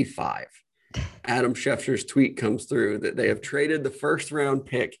 1:55, Adam Schefter's tweet comes through that they have traded the first round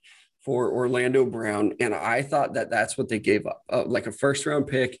pick for Orlando Brown. And I thought that that's what they gave up, like a first round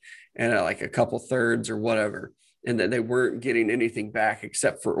pick and like a couple thirds or whatever. And that they weren't getting anything back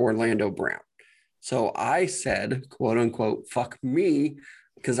except for Orlando Brown. So I said, quote unquote, fuck me,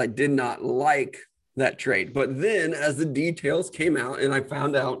 because I did not like that trade. But then as the details came out and I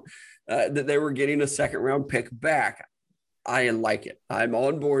found out that they were getting a second round pick back, I like it. I'm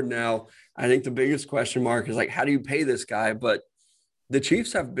on board now. I think the biggest question mark is like, how do you pay this guy? But the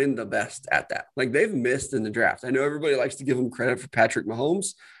Chiefs have been the best at that. Like they've missed in the draft. I know everybody likes to give them credit for Patrick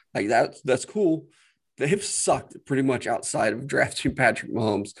Mahomes. Like that's cool. They've sucked pretty much outside of drafting Patrick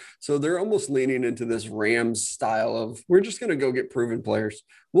Mahomes. So they're almost leaning into this Rams style of we're just going to go get proven players.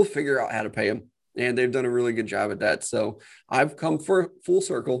 We'll figure out how to pay them. And they've done a really good job at that. So I've come for full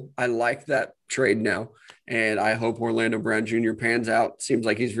circle. I like that trade now. And I hope Orlando Brown Jr. pans out. Seems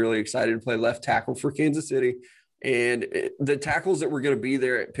like he's really excited to play left tackle for Kansas City. And the tackles that were going to be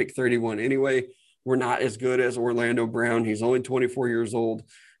there at pick 31 anyway were not as good as Orlando Brown. He's only 24 years old.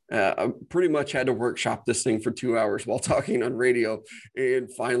 I pretty much had to workshop this thing for 2 hours while talking on radio and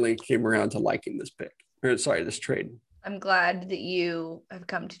finally came around to liking this this trade. I'm glad that you have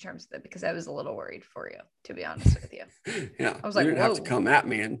come to terms with it because I was a little worried for you, to be honest with you. Yeah. I was like, you didn't have to come at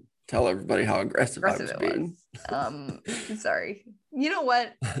me and tell everybody how aggressive I was being. Sorry. You know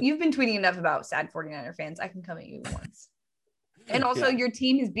what? You've been tweeting enough about sad 49er fans. I can come at you once. And also your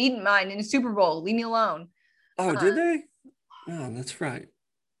team has beaten mine in a Super Bowl. Leave me alone. Oh, did they? Oh, that's right.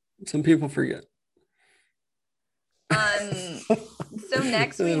 Some people forget. So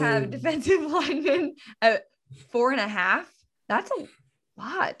next we have defensive linemen at 4.5. That's a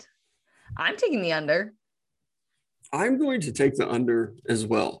lot. I'm taking the under. I'm going to take the under as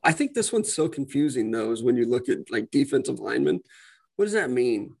well. I think this one's so confusing, though, is when you look at like defensive linemen. What does that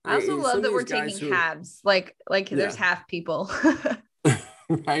mean? I also love that we're taking halves. Like there's half people.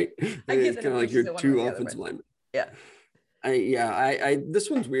 Right? It's kind of like your two offensive linemen. Yeah. This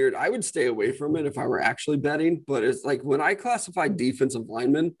one's weird. I would stay away from it if I were actually betting, but it's like when I classify defensive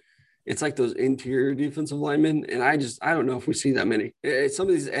linemen, it's like those interior defensive linemen. And I don't know if we see that many. Some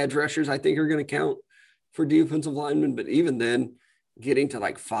of these edge rushers I think are going to count for defensive linemen, but even then getting to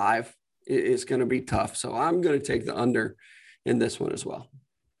like 5 is going to be tough. So I'm going to take the under in this one as well.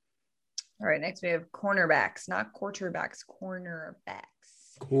 All right. Next we have cornerbacks, not quarterbacks, cornerbacks.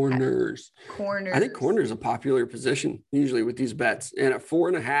 Corners. I think corner is a popular position usually with these bets. And at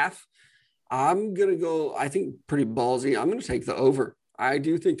 4.5, I'm going to go, I think pretty ballsy. I'm going to take the over. I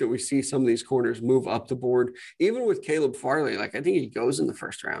do think that we see some of these corners move up the board, even with Caleb Farley. Like I think he goes in the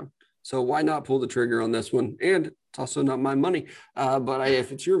first round. So why not pull the trigger on this one? And it's also not my money. But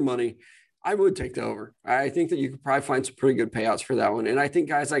if it's your money, I would take the over. I think that you could probably find some pretty good payouts for that one. And I think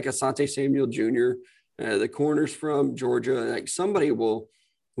guys like Asante Samuel Jr., the corners from Georgia, like somebody will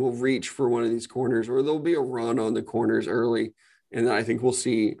reach for one of these corners, or there'll be a run on the corners early. And then I think we'll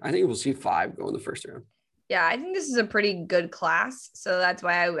see 5 go in the first round. Yeah, I think this is a pretty good class. So that's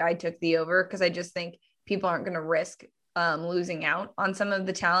why I took the over, because I just think people aren't going to risk losing out on some of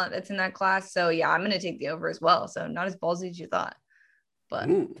the talent that's in that class. So yeah, I'm going to take the over as well. So not as ballsy as you thought, but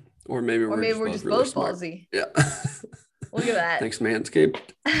or maybe we're just both ballsy. Yeah. Look at that. Thanks, Manscaped.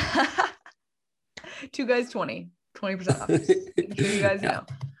 2 guys, 20% off. I'm sure you guys know.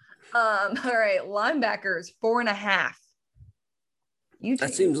 All right. Linebackers, 4.5.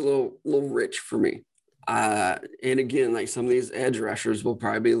 That seems a little rich for me. And again, like some of these edge rushers will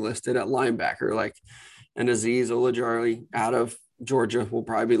probably be listed at linebacker, like an Azeez Ojulari out of Georgia will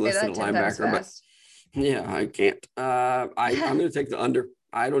probably be listed at linebacker. But yeah, I can't. I'm going to take the under.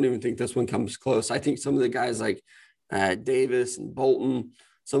 I don't even think this one comes close. I think some of the guys like Davis and Bolton,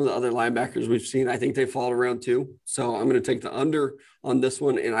 some of the other linebackers we've seen, I think they fall around too. So I'm going to take the under on this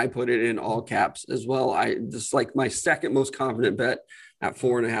one, and I put it in all caps as well. I just like my second most confident bet at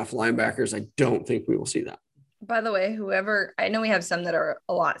 4.5 linebackers. I don't think we will see that. By the way, I know we have some that are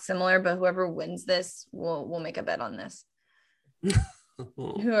a lot similar, but whoever wins this, we'll make a bet on this.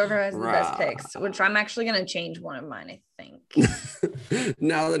 Whoever has the best picks, which I'm actually going to change one of mine, I think.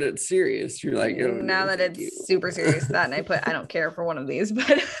 Now that it's serious, you're like, oh, now that it's super serious, that, and I don't care for one of these,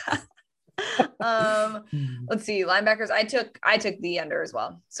 but let's see, linebackers. I took the under as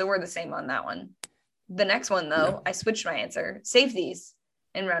well, so we're the same on that one. The next one though, I switched my answer. Safeties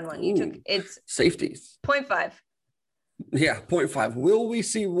in round 1. You took it's safeties 0.5. Yeah, 0.5. Will we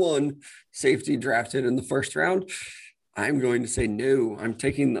see one safety drafted in the first round? I'm going to say no. I'm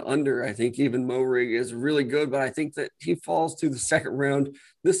taking the under. I think even Moehrig is really good, but I think that he falls to the second round.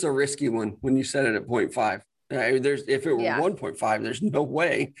 This is a risky one when you set it at 0.5. If it were 1.5, there's no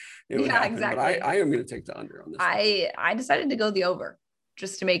way it would happen. Exactly. But I am going to take the under on this. I decided to go the over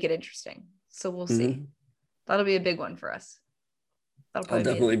just to make it interesting. So we'll see. That'll be a big one for us. I'll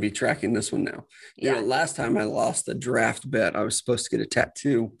definitely be tracking this one now. Yeah. Last time I lost the draft bet, I was supposed to get a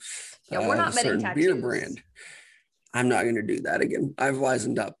tattoo. Yeah, we're not betting tattoos. Beer brand. I'm not going to do that again. I've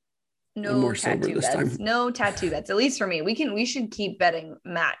wisened up. No tattoo bets. No tattoo bets. At least for me. We should keep betting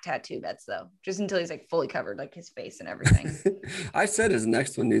Matt tattoo bets though, just until he's like fully covered, like his face and everything. I said his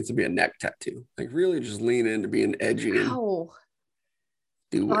next one needs to be a neck tattoo. Like really just lean into being edgy. Ow.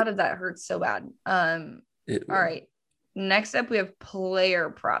 A lot of that hurts so bad. All right. Next up, we have player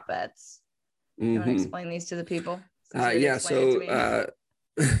prop bets. You want to explain these to the people? Yeah. So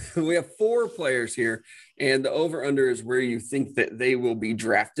we have 4 players here, and the over-under is where you think that they will be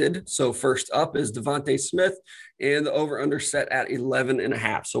drafted. So first up is DeVonta Smith, and the over-under set at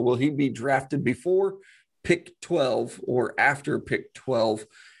 11.5. So will he be drafted before pick 12 or after pick 12?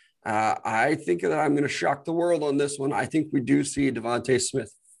 I think that I'm going to shock the world on this one. I think we do see DeVonta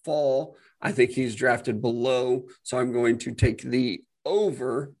Smith fall. I think he's drafted below, so I'm going to take the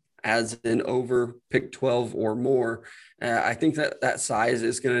over, as in over pick 12 or more. I think that size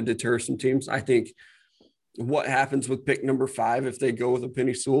is going to deter some teams. I think what happens with pick number 5, if they go with a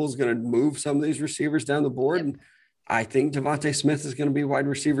Penei Sewell, is going to move some of these receivers down the board. Yep. And I think DeVonta Smith is going to be wide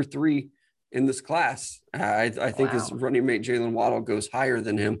receiver 3 in this class. I think his running mate Jaylen Waddle goes higher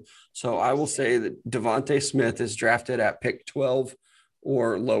than him. So I will say that DeVonta Smith is drafted at pick 12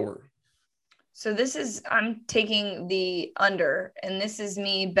 or lower. So I'm taking the under, and this is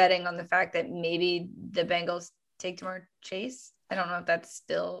me betting on the fact that maybe the Bengals take Ja'Marr Chase. I don't know if that's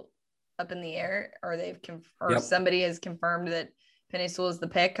still up in the air, or somebody has confirmed that Penei Sewell is the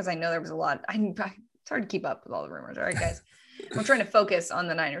pick, because I know there was a lot. It's hard to keep up with all the rumors. All right, guys. I'm trying to focus on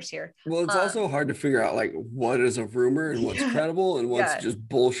the Niners here. Well, it's also hard to figure out like what is a rumor and what's credible and what's just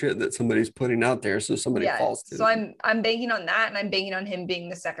bullshit that somebody's putting out there. So somebody falls to. So I'm banking on that, and I'm banking on him being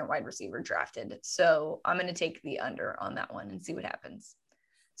the second wide receiver drafted. So I'm going to take the under on that one and see what happens.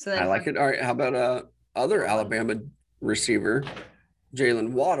 So then I like it. All right. How about other Alabama receiver,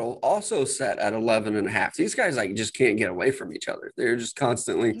 Jaylen Waddle, also set at 11.5. These guys like just can't get away from each other. They're just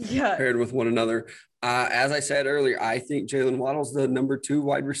constantly paired with one another. As I said earlier, I think Jaylen Waddle's the number 2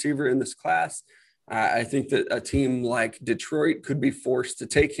 wide receiver in this class. I think that a team like Detroit could be forced to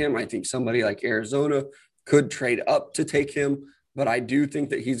take him. I think somebody like Arizona could trade up to take him, but I do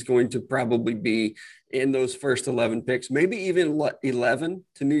think that he's going to probably be in those first 11 picks, maybe even 11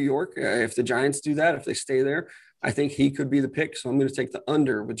 to New York. If the Giants do that, if they stay there, I think he could be the pick. So I'm going to take the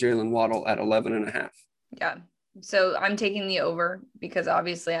under with Jaylen Waddle at 11.5. Yeah. So I'm taking the over, because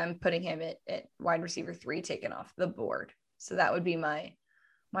obviously I'm putting him at wide receiver 3 taken off the board. So that would be my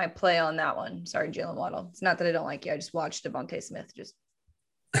play on that one. Sorry, Jaylen Waddle. It's not that I don't like you. I just watched DeVonta Smith.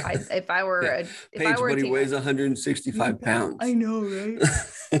 If I were but he weighs 165 pounds. I know, right?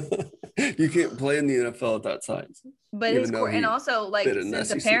 You can't play in the NFL at that size. But and also like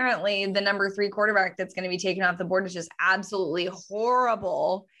since apparently the number 3 quarterback that's going to be taken off the board is just absolutely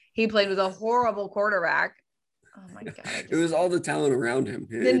horrible. He played with a horrible quarterback. Oh my God. It was all the talent around him.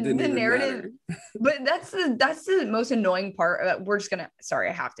 The narrative, but that's the most annoying part.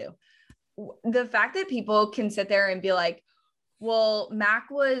 I have to. The fact that people can sit there and be like, well, Mac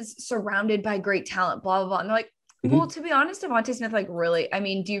was surrounded by great talent, blah, blah, blah. And they're like, well, to be honest, DeVonta Smith, like really, I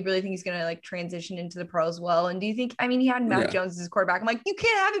mean, do you really think he's going to like transition into the pros well? And do you think, he had Mac Jones as his quarterback. I'm like, you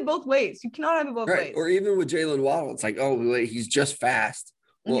can't have it both ways. You cannot have it both ways. Or even with Jaylen Waddle, it's like, oh, wait, he's just fast.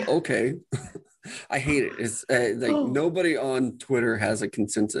 Well, okay. I hate it. It's nobody on Twitter has a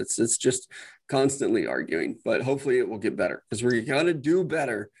consensus. It's just constantly arguing, but hopefully it will get better, because we're going to do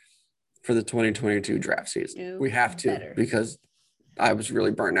better for the 2022 draft season. We have to, because I was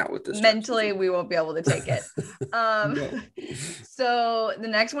really burnt out with this. Mentally, we won't be able to take it. So the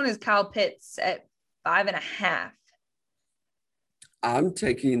next one is Kyle Pitts at 5.5. I'm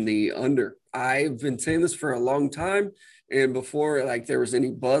taking the under. I've been saying this for a long time. And before there was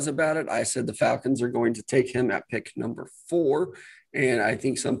any buzz about it, I said the Falcons are going to take him at pick number 4. And I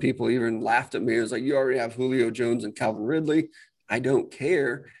think some people even laughed at me. It was like, you already have Julio Jones and Calvin Ridley. I don't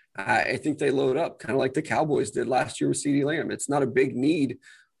care. I think they load up kind of like the Cowboys did last year with CeeDee Lamb. It's not a big need,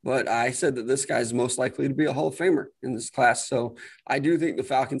 but I said that this guy's most likely to be a Hall of Famer in this class. So I do think the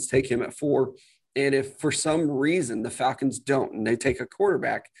Falcons take him at 4. And if for some reason the Falcons don't and they take a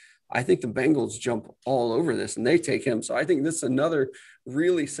quarterback, I think the Bengals jump all over this and they take him. So I think this is another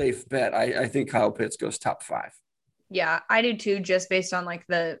really safe bet. I think Kyle Pitts goes top 5. Yeah, I do too, just based on like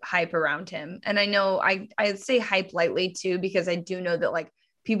the hype around him. And I know I say hype lightly too, because I do know that like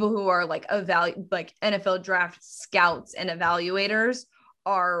people who are like NFL draft scouts and evaluators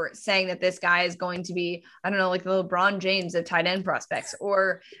are saying that this guy is going to be, I don't know, like the LeBron James of tight end prospects,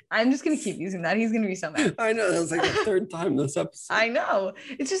 or I'm just going to keep using that. He's going to be so mad. I know. That was like the 3rd time this episode. I know.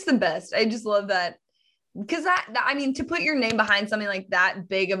 It's just the best. I just love that. Because to put your name behind something like that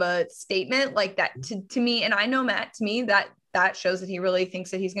big of a statement like that to me, and I know Matt, to me, that that shows that he really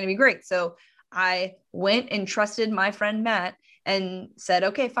thinks that he's going to be great. So I went and trusted my friend Matt and said,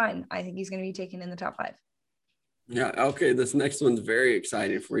 okay, fine. I think he's going to be taken in the top 5. Yeah. Okay. This next one's very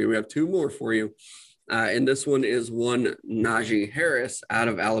exciting for you. We have 2 more for you. And this one is one Najee Harris out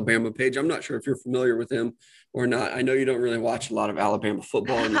of Alabama. Paige, I'm not sure if you're familiar with him or not. I know you don't really watch a lot of Alabama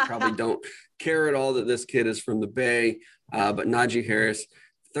football, and you probably don't care at all that this kid is from the Bay. But Najee Harris,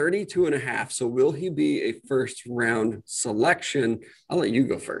 32.5. So will he be a first round selection? I'll let you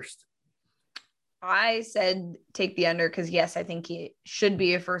go first. I said take the under because, yes, I think he should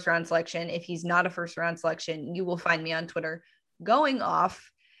be a first round selection. If he's not a first round selection, you will find me on Twitter going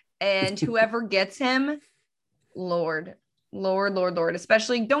off. And whoever gets him, Lord,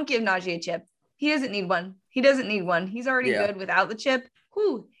 especially don't give Najee a chip. He doesn't need one. He's already good without the chip.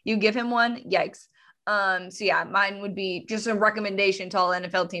 Whew, you give him one, yikes. So yeah, mine would be just a recommendation to all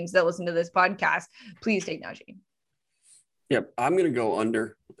NFL teams that listen to this podcast. Please take Najee. Yep, I'm going to go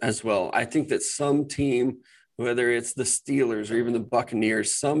under as well. I think that some team, whether it's the Steelers or even the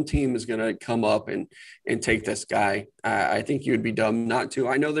Buccaneers, some team is going to come up and take this guy. I think you would be dumb not to.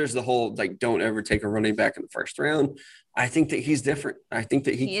 I know there's the whole, like, don't ever take a running back in the first round. I think that he's different. I think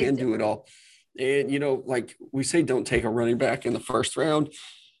that he can do it all. And, like we say, don't take a running back in the first round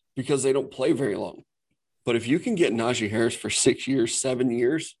because they don't play very long. But if you can get Najee Harris for 6 years, 7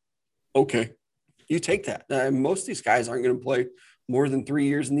 years, okay, you take that. Most of these guys aren't going to play more than 3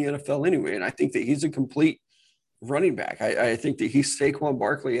 years in the NFL anyway. And I think that he's a complete running back. I think that he's Saquon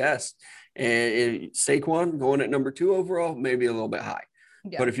Barkley-esque. And Saquon going at number 2 overall, maybe a little bit high.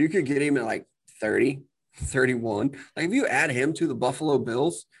 Yeah. But if you could get him at like 30, 31, like if you add him to the Buffalo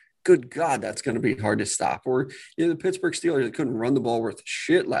Bills, good God, that's going to be hard to stop. Or the Pittsburgh Steelers that couldn't run the ball worth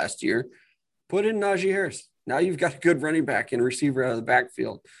shit last year, put in Najee Harris. Now you've got a good running back and receiver out of the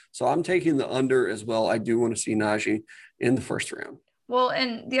backfield. So I'm taking the under as well. I do want to see Najee in the first round. Well,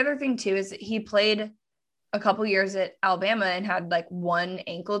 and the other thing too is that he played a couple years at Alabama and had like one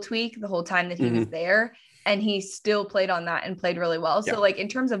ankle tweak the whole time that he was there. And he still played on that and played really well. So like in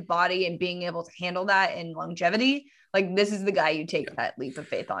terms of body and being able to handle that and longevity, like this is the guy you take that leap of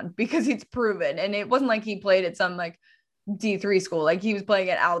faith on because it's proven. And it wasn't like he played at some like D3 school. Like he was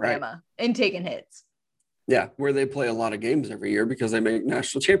playing at Alabama and taking hits. Yeah, where they play a lot of games every year because they make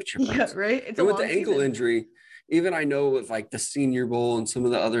national championship runs. Yeah, right. It's and with the ankle injury, even I know with like the Senior Bowl and some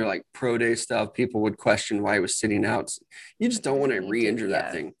of the other like pro day stuff, people would question why he was sitting out. You just don't want to re-injure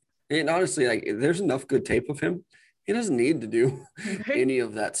that thing. And honestly, like there's enough good tape of him. He doesn't need to do any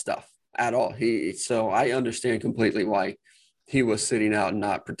of that stuff at all. So I understand completely why he was sitting out and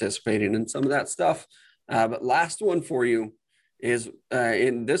not participating in some of that stuff. But last one for you is,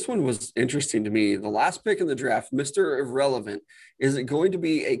 and this one was interesting to me. The last pick in the draft, Mr. Irrelevant. Is it going to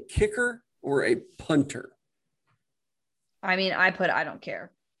be a kicker or a punter? I mean, I don't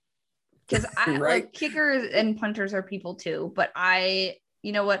care. Because right? Like kickers and punters are people too. But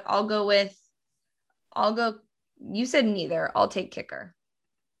you know what? You said neither. I'll take kicker.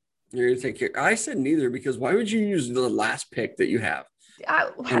 You're going to take kicker. I said neither because why would you use the last pick that you have?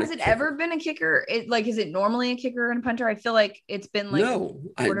 Has it ever been a kicker? Is it normally a kicker and a punter? I feel like it's been like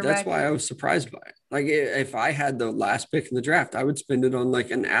that's why I was surprised by it. Like if I had the last pick in the draft, I would spend it on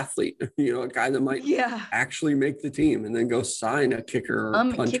like an athlete, a guy that might actually make the team and then go sign a kicker or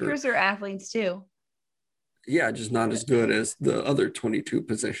punter. Kickers are athletes too. Yeah, just not as good as the other 22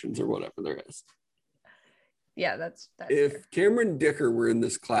 positions or whatever there is. Yeah, that's if fair. Cameron Dicker were in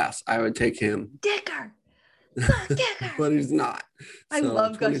this class, I would take him. Dicker. But he's not. I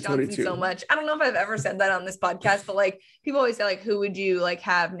love Gus Johnson so much. I don't know if I've ever said that on this podcast, but like people always say, like, who would you like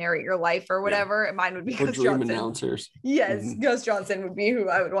have narrate your life or whatever? And mine would be Gus Johnson. Announcers. Yes, Gus Johnson would be who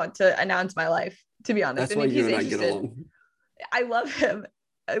I would want to announce my life, to be honest. That's why you and I get along. I love him.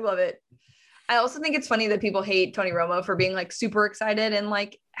 I love it. I also think it's funny that people hate Tony Romo for being like super excited and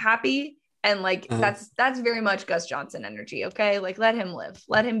like happy. And like that's very much Gus Johnson energy. Okay. Like let him live.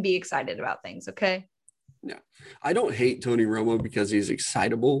 Let him be excited about things. Okay. Yeah. I don't hate Tony Romo because he's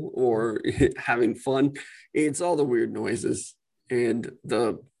excitable or having fun. It's all the weird noises and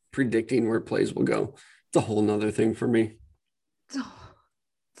the predicting where plays will go. It's a whole nother thing for me. It's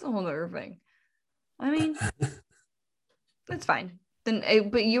a whole nother thing. I mean, that's fine. Then,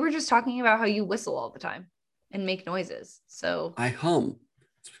 but you were just talking about how you whistle all the time and make noises. So I hum.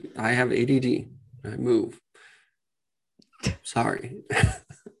 I have ADD. I move. Sorry.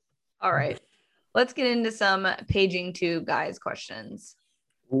 All right. Let's get into some paging to guys questions.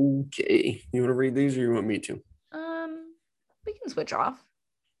 Okay. You want to read these or you want me to? We can switch off.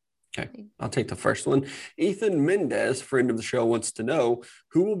 Okay, I'll take the first one. Ethan Mendez, friend of the show, wants to know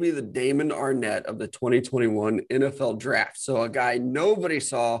who will be the Damon Arnette of the 2021 NFL draft. So a guy nobody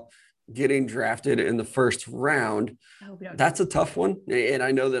saw getting drafted in the first round. That's a tough one. And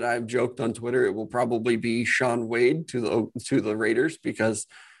I know that I've joked on Twitter, it will probably be Shaun Wade to the Raiders, because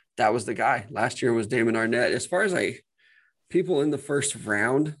that was the guy. Last year was Damon Arnette. As far as people in the first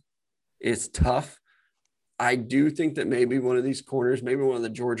round, it's tough. I do think that maybe one of these corners, maybe one of the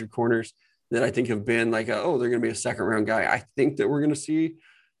Georgia corners that I think have been like, they're going to be a second round guy. I think that we're going to see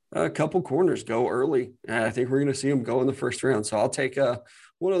a couple corners go early. And I think we're going to see them go in the first round. So I'll take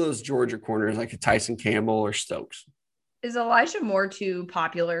one of those Georgia corners, like a Tyson Campbell or Stokes. Is Elijah Moore too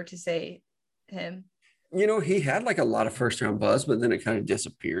popular to say him? He had like a lot of first round buzz, but then it kind of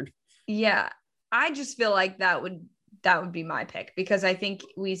disappeared. Yeah. I just feel like that would be my pick, because I think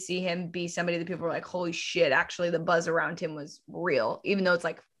we see him be somebody that people are like, holy shit, actually the buzz around him was real, even though it's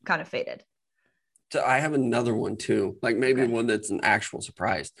like kind of faded. So I have another one too, like maybe one that's an actual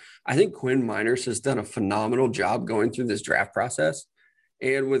surprise. I think Quinn Meinerz has done a phenomenal job going through this draft process.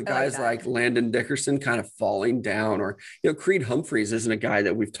 And with guys like Landon Dickerson kind of falling down, or, Creed Humphreys isn't a guy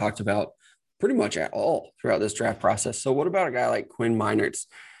that we've talked about pretty much at all throughout this draft process. So what about a guy like Quinn Meinerz?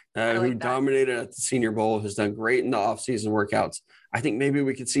 Who dominated at the Senior Bowl, has done great in the offseason workouts. I think maybe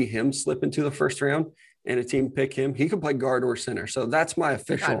we could see him slip into the first round and a team pick him. He could play guard or center. So that's my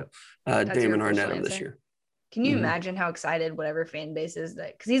official Damon Arnette of this year. Can you imagine how excited whatever fan base is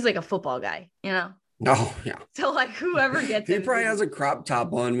that? Because he's like a football guy, Oh, yeah. So like whoever gets he probably has a crop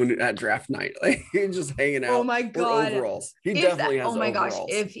top on at draft night. Like he's just hanging out. Oh my God. Overalls. He definitely has overalls. Oh my gosh.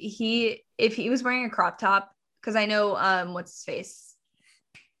 If he was wearing a crop top, because I know what's his face?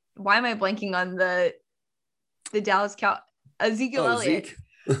 Why am I blanking on the Dallas Ezekiel Elliott? Zeke?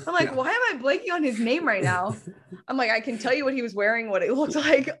 I'm like, why am I blanking on his name right now? I'm like, I can tell you what he was wearing, what it looked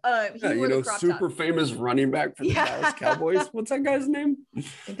like. Super famous running back for the Dallas Cowboys. What's that guy's name?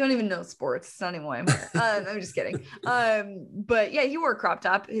 I don't even know sports. It's not even why I'm here. I'm just kidding. But yeah, he wore a crop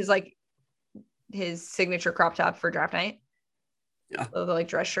top. His signature crop top for draft night. Yeah. The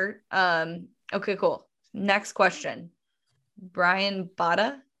dress shirt. Okay, cool. Next question. Brian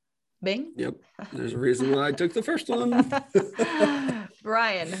Bada Bing? Yep. There's a reason why I took the first one.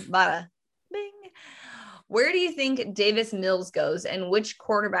 Brian Bada Bing. Where do you think Davis Mills goes, and which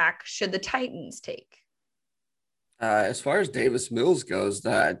quarterback should the Titans take? As far as Davis Mills goes,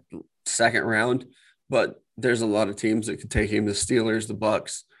 that second round, but there's a lot of teams that could take him, the Steelers, the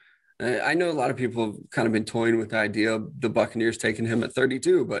Bucks. I know a lot of people have kind of been toying with the idea of the Buccaneers taking him at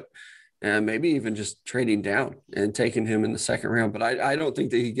 32, but maybe even just trading down and taking him in the second round. But I don't think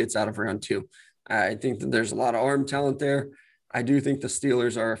that he gets out of round two. I think that there's a lot of arm talent there. I do think the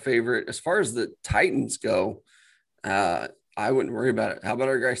Steelers are a favorite. As far as the Titans go, I wouldn't worry about it. How about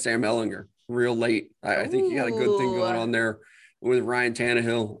our guy Sam Ehlinger? Real late. I think he got a good thing going on there with Ryan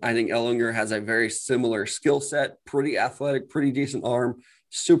Tannehill. I think Ehlinger has a very similar skill set, pretty athletic, pretty decent arm,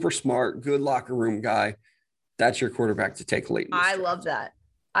 super smart, good locker room guy. That's your quarterback to take late. I love that.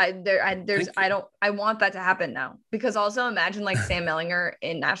 I want that to happen now, because also imagine like Sam Ehlinger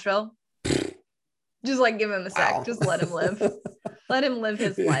in Nashville. Just like give him a sec. Wow. Just let him live. Let him live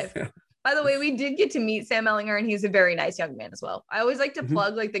his life. By the way, we did get to meet Sam Ehlinger, and he's a very nice young man as well. I always like to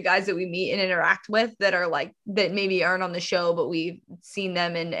plug like the guys that we meet and interact with that are like, that maybe aren't on the show, but we've seen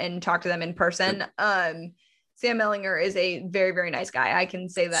them and talked to them in person. Sam Ehlinger is a very, very nice guy. I can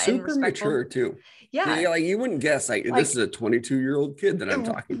say that. Super mature too. Yeah. Like you wouldn't guess like this is a 22-year-old kid that I'm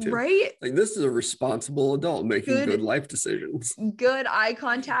talking to. Right. Like this is a responsible adult making good life decisions. Good eye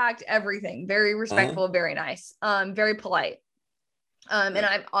contact, everything. Very respectful, very nice. Very polite. And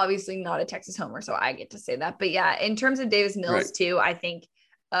I'm obviously not a Texas homer, so I get to say that. But yeah, in terms of Davis Mills too, I think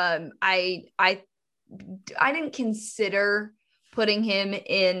I didn't consider putting him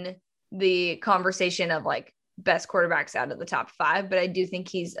in the conversation of like best quarterbacks out of the top 5, but I do think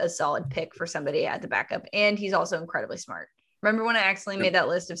he's a solid pick for somebody at the backup. And he's also incredibly smart. Remember when I accidentally made that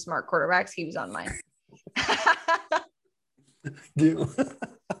list of smart quarterbacks? He was on mine.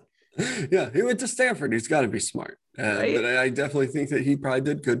 Yeah, he went to Stanford. He's got to be smart. Right? But I definitely think that he probably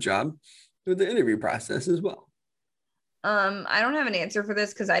did a good job with the interview process as well. I don't have an answer for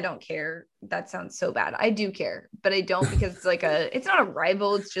this because I don't care. That sounds so bad. I do care, but I don't, because it's like it's not a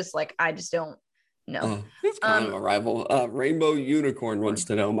rival. It's just like, I just don't know. It's kind of a rival. Rainbow Unicorn wants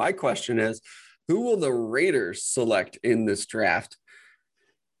to know. My question is, who will the Raiders select in this draft?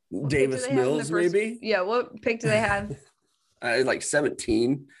 Davis Mills, maybe? Yeah. What pick do they have? Like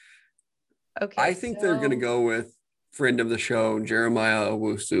 17. Okay. I think they're going to go with friend of the show, Jeremiah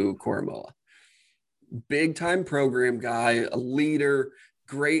Owusu-Koramoah. Big time program guy, a leader,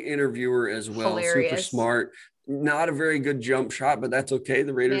 great interviewer as well. Hilarious. Super smart. Not a very good jump shot, but that's okay.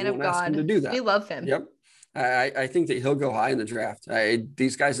 The Raiders won't ask him to do that. We love him. Yep. I think that he'll go high in the draft.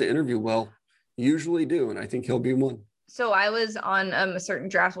 These guys that interview well usually do, and I think he'll be one. So I was on a certain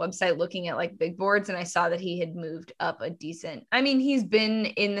draft website looking at like big boards, and I saw that he had moved up a decent. I mean, he's been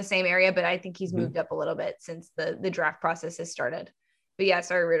in the same area, but I think he's moved up a little bit since the draft process has started. But yeah,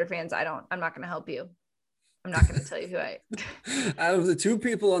 sorry, Raider fans, I'm not going to help you. I'm not going to tell you who Out of the two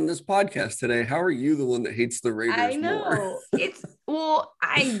people on this podcast today, how are you the one that hates the Raiders more?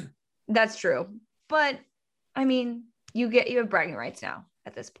 I know. That's true. But I mean, you have bragging rights now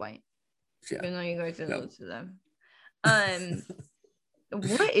at this point. Yeah. Even though you guys didn't lose to them.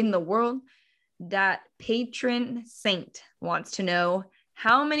 What in the world? That patron saint wants to know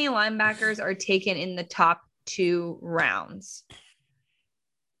how many linebackers are taken in the top 2 rounds.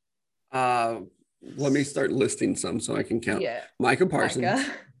 Let me start listing some so I can count. Yeah. Micah Parsons,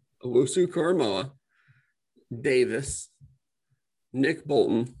 Owusu Koramoah, Davis, Nick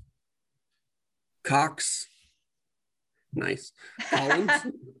Bolton, Cox, nice. Collins.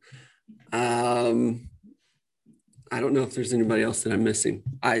 I don't know if there's anybody else that I'm missing.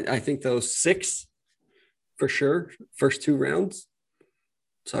 I think those 6 for sure, first 2 rounds.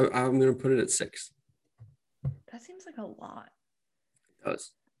 So I'm going to put it at 6. That seems like a lot. It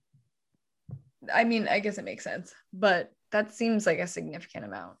does. I mean, I guess it makes sense, but that seems like a significant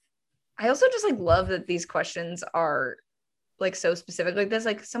amount. I also just like love that these questions are like so specific like this.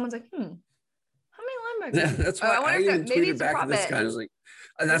 Like someone's like, how many linebackers? Yeah, that's why I even tweeted back at this guy. I was like,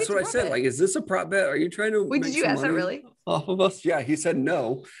 and that's what I said. Like, is this a prop bet? Are you trying to Wait, did you ask that really? Off of us? Yeah, he said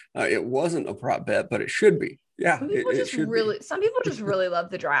no. It wasn't a prop bet, but it should be. Yeah, some people just really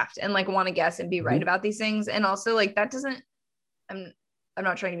love the draft and like want to guess and be right about these things. And also like that doesn't, I'm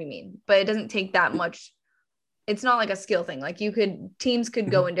not trying to be mean, but it doesn't take that much. It's not like a skill thing. Like teams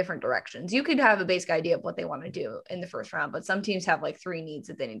could go in different directions. You could have a basic idea of what they want to do in the first round, but some teams have like 3 needs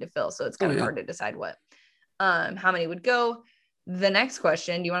that they need to fill. So it's kind of hard to decide what, how many would go. The next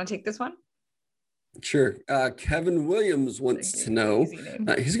question, do you want to take this one? Sure. Kevin Williams wants to know,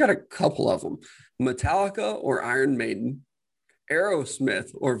 he's got a couple of them, Metallica or Iron Maiden,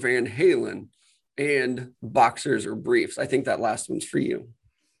 Aerosmith or Van Halen, and boxers or briefs. I think that last one's for you.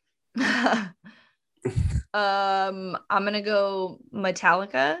 I'm gonna go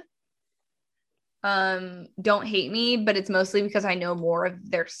Metallica. Don't hate me, but it's mostly because I know more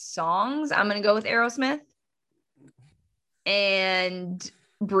of their songs. I'm gonna go with Aerosmith and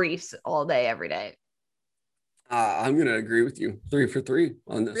briefs all day, every day. I'm gonna agree with you. 3 for 3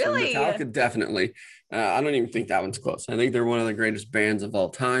 on this. Really? One. Metallica, definitely. I don't even think that one's close. I think they're one of the greatest bands of all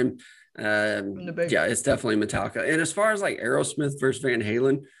time. Yeah, it's definitely Metallica. And as far as like Aerosmith versus Van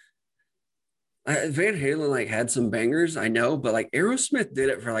Halen, Van Halen like had some bangers, I know, but like Aerosmith did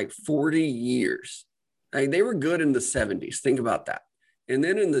it for like 40 years. Like they were good in the 70s. Think about that. And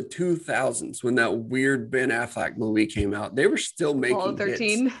then in the 2000s, when that weird Ben Affleck movie came out, they were still making Apollo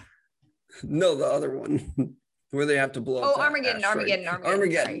 13. Hits. No, the other one where they have to blow up. Armageddon.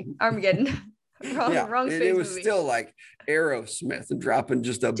 Wrong and it was movie. Still like Aerosmith and dropping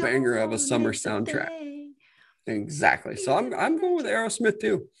just a banger of a summer soundtrack. Exactly. So I'm going with Aerosmith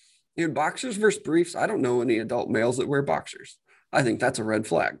too. In boxers versus briefs, I don't know any adult males that wear boxers. I think that's a red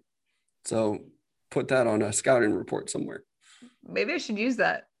flag. So put that on a scouting report somewhere. Maybe I should use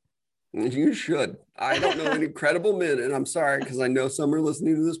that. You should. I don't know any credible men, and I'm sorry because I know some are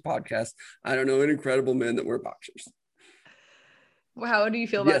listening to this podcast. I don't know any credible men that wear boxers. Well, how do you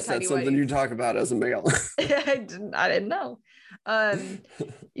feel about yes, that's something you talk about as a male. I didn't know.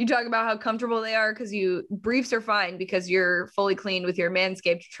 You talk about how comfortable they are because briefs are fine because you're fully clean with your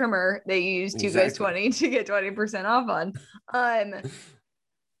Manscaped trimmer that you use 2 guys 20 to get 20% off on.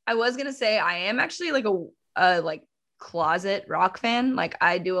 I was gonna say I am actually like a closet rock fan. Like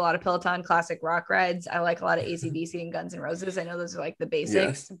I do a lot of Peloton classic rock rides. I like a lot of AC/DC and Guns N' Roses. I know those are like the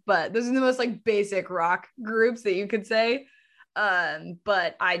basics, but those are the most like basic rock groups that you could say.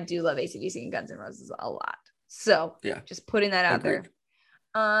 But I do love AC/DC and Guns N' Roses a lot. So just putting that out there.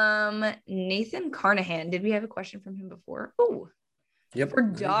 Nathan Carnahan, did we have a question from him before? Oh, yep. For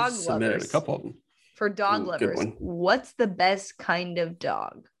dog lovers, a couple of them. For dog lovers, what's the best kind of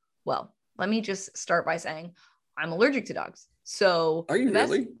dog? Well, let me just start by saying I'm allergic to dogs. So are you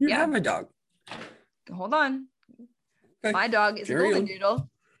really? You have a dog. Hold on. Okay. My dog is a golden doodle.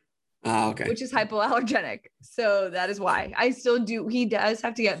 Okay. Which is hypoallergenic. So that is why I still do. He does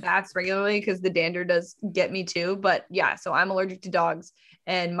have to get baths regularly because the dander does get me too. But yeah, so I'm allergic to dogs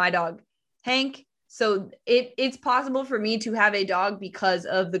and my dog, Hank. So it's possible for me to have a dog because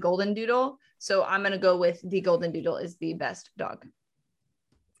of the golden doodle. So I'm going to go with the golden doodle is the best dog.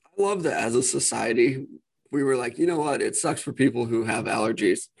 love that as a society, we were like, you know what? It sucks for people who have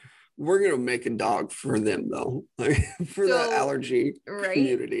allergies. We're going to make a dog for them though, for the allergy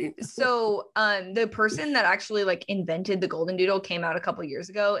community. So the person that actually like invented the golden doodle came out a couple years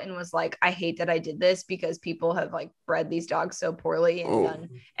ago and was like, I hate that I did this because people have like bred these dogs so poorly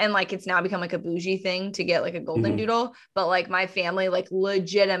and like it's now become like a bougie thing to get like a golden doodle. But like my family like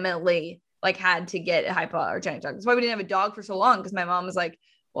legitimately like had to get a hypoallergenic dog. That's why we didn't have a dog for so long, because my mom was like,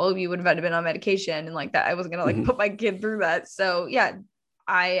 well, you would have had to been on medication and like that. I wasn't gonna like put my kid through that. So yeah,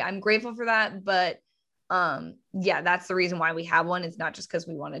 I'm grateful for that. But yeah, that's the reason why we have one. It's not just because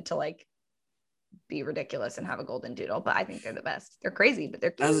we wanted to like be ridiculous and have a golden doodle, but I think they're the best. They're crazy, but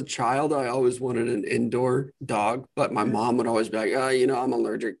they're cute. As a child, I always wanted an indoor dog, but my mom would always be like, I'm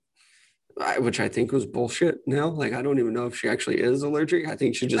allergic. Which I think was bullshit now. Like, I don't even know if she actually is allergic. I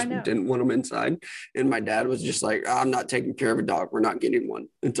think she just didn't want them inside. And my dad was just like, I'm not taking care of a dog. We're not getting one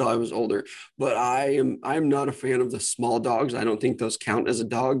until I was older. But I'm not a fan of the small dogs. I don't think those count as a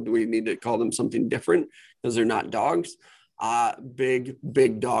dog. We need to call them something different because they're not dogs.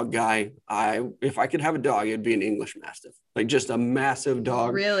 Big dog guy. If I could have a dog, it'd be an English Mastiff, like just a massive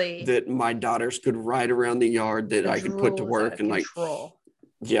dog really that my daughters could ride around the yard, that I could put to work and like,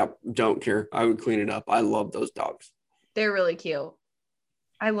 yep, don't care. I would clean it up. I love those dogs. They're really cute.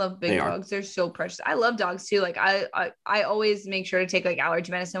 I love big dogs. They're so precious. I love dogs too. Like I always make sure to take like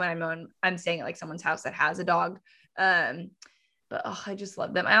allergy medicine when I'm staying at like someone's house that has a dog. But I just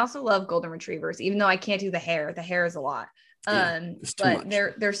love them. I also love golden retrievers, even though I can't do the hair. The hair is a lot. But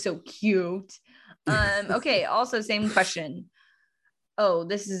they're so cute. Okay. Also, same question. Oh,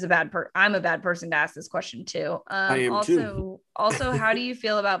 this is I'm a bad person to ask this question too. I am too. Also, how do you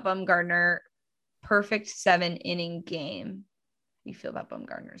feel about Bumgardner perfect 7-inning game? How do you feel about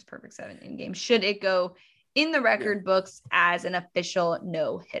Bumgardner's perfect 7-inning game? Should it go in the record books as an official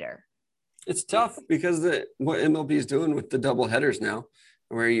no hitter? It's tough because what MLB is doing with the double headers now,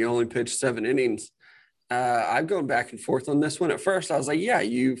 where you only pitch 7 innings. I've gone back and forth on this one. At first, I was like, yeah,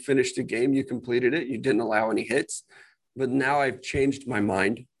 you finished the game, you completed it, you didn't allow any hits. But now I've changed my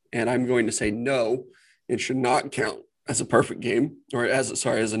mind, and I'm going to say no, it should not count as a perfect game, or as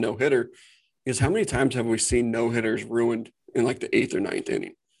a no-hitter, because how many times have we seen no-hitters ruined in like the 8th or 9th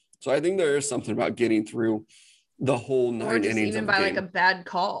inning? So I think there is something about getting through the whole 9 innings even by like a bad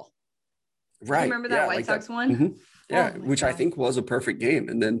call. Right. You remember that White Sox one? Mm-hmm. Yeah, which I think was a perfect game,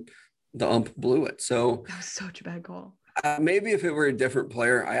 and then the ump blew it. So that was such a bad call. Maybe if it were a different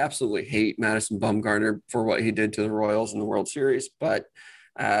player. I absolutely hate Madison Bumgarner for what he did to the Royals in the World Series, but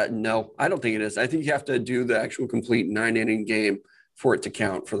no, I don't think it is. I think you have to do the actual complete 9-inning game for it to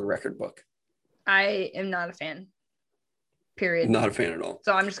count for the record book. I am not a fan. Period. Not a fan at all.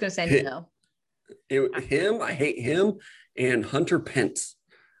 So I'm just going to say no. I hate him, and Hunter Pence.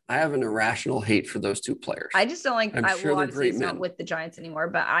 I have an irrational hate for those two players. I just don't like. He's not with the Giants anymore,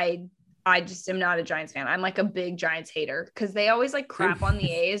 but I just am not a Giants fan. I'm like a big Giants hater because they always like crap on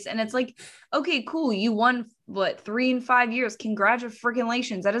the A's. And it's like, okay, cool. You won 3 in 5 years.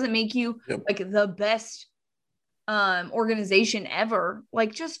 Congratulations. That doesn't make you like the best organization ever.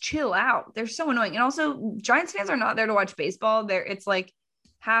 Like just chill out. They're so annoying. And also Giants fans are not there to watch baseball. It's like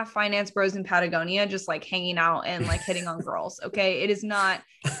half finance bros in Patagonia, just like hanging out and like hitting on girls. Okay. It is not,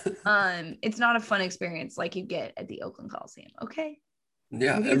 it's not a fun experience like you get at the Oakland Coliseum. Okay.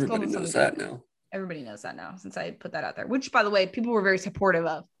 Yeah, everybody knows that now. Everybody knows that now since I put that out there, which by the way, people were very supportive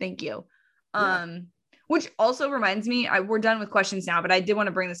of. Thank you. Which also reminds me, we're done with questions now, but I did want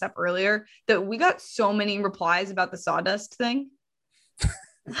to bring this up earlier that we got so many replies about the sawdust thing.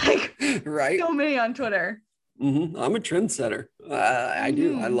 Like right. So many on Twitter. Mm-hmm. I'm a trendsetter. I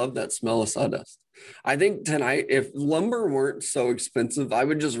do. I love that smell of sawdust. I think tonight, if lumber weren't so expensive, I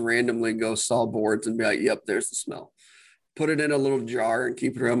would just randomly go saw boards and be like, yep, there's the smell. Put it in a little jar and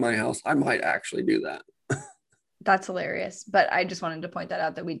keep it around my house. I might actually do that. That's hilarious. But I just wanted to point that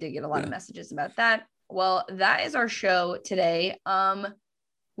out that we did get a lot of messages about that. Well, that is our show today.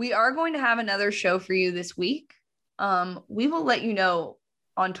 We are going to have another show for you this week. We will let you know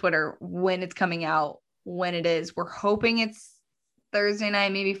on Twitter when it's coming out, when it is. We're hoping it's Thursday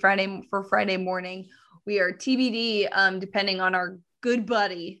night, maybe Friday morning. We are TBD, depending on our good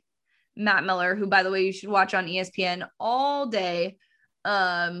buddy, Matt Miller, who, by the way, you should watch on ESPN all day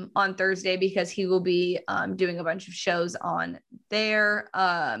on Thursday because he will be doing a bunch of shows on there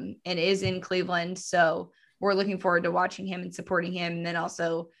and is in Cleveland. So we're looking forward to watching him and supporting him, and then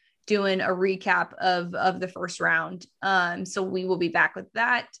also doing a recap of the first round. So we will be back with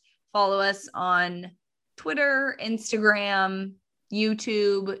that. Follow us on Twitter, Instagram,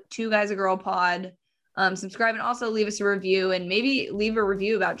 YouTube, Two Guys a Girl Pod. Subscribe and also leave us a review, and maybe leave a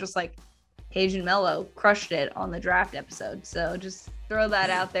review about just like Paige and Mello crushed it on the draft episode. So just throw that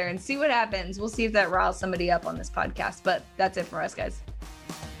out there and see what happens. We'll see if that riles somebody up on this podcast. But that's it for us, guys.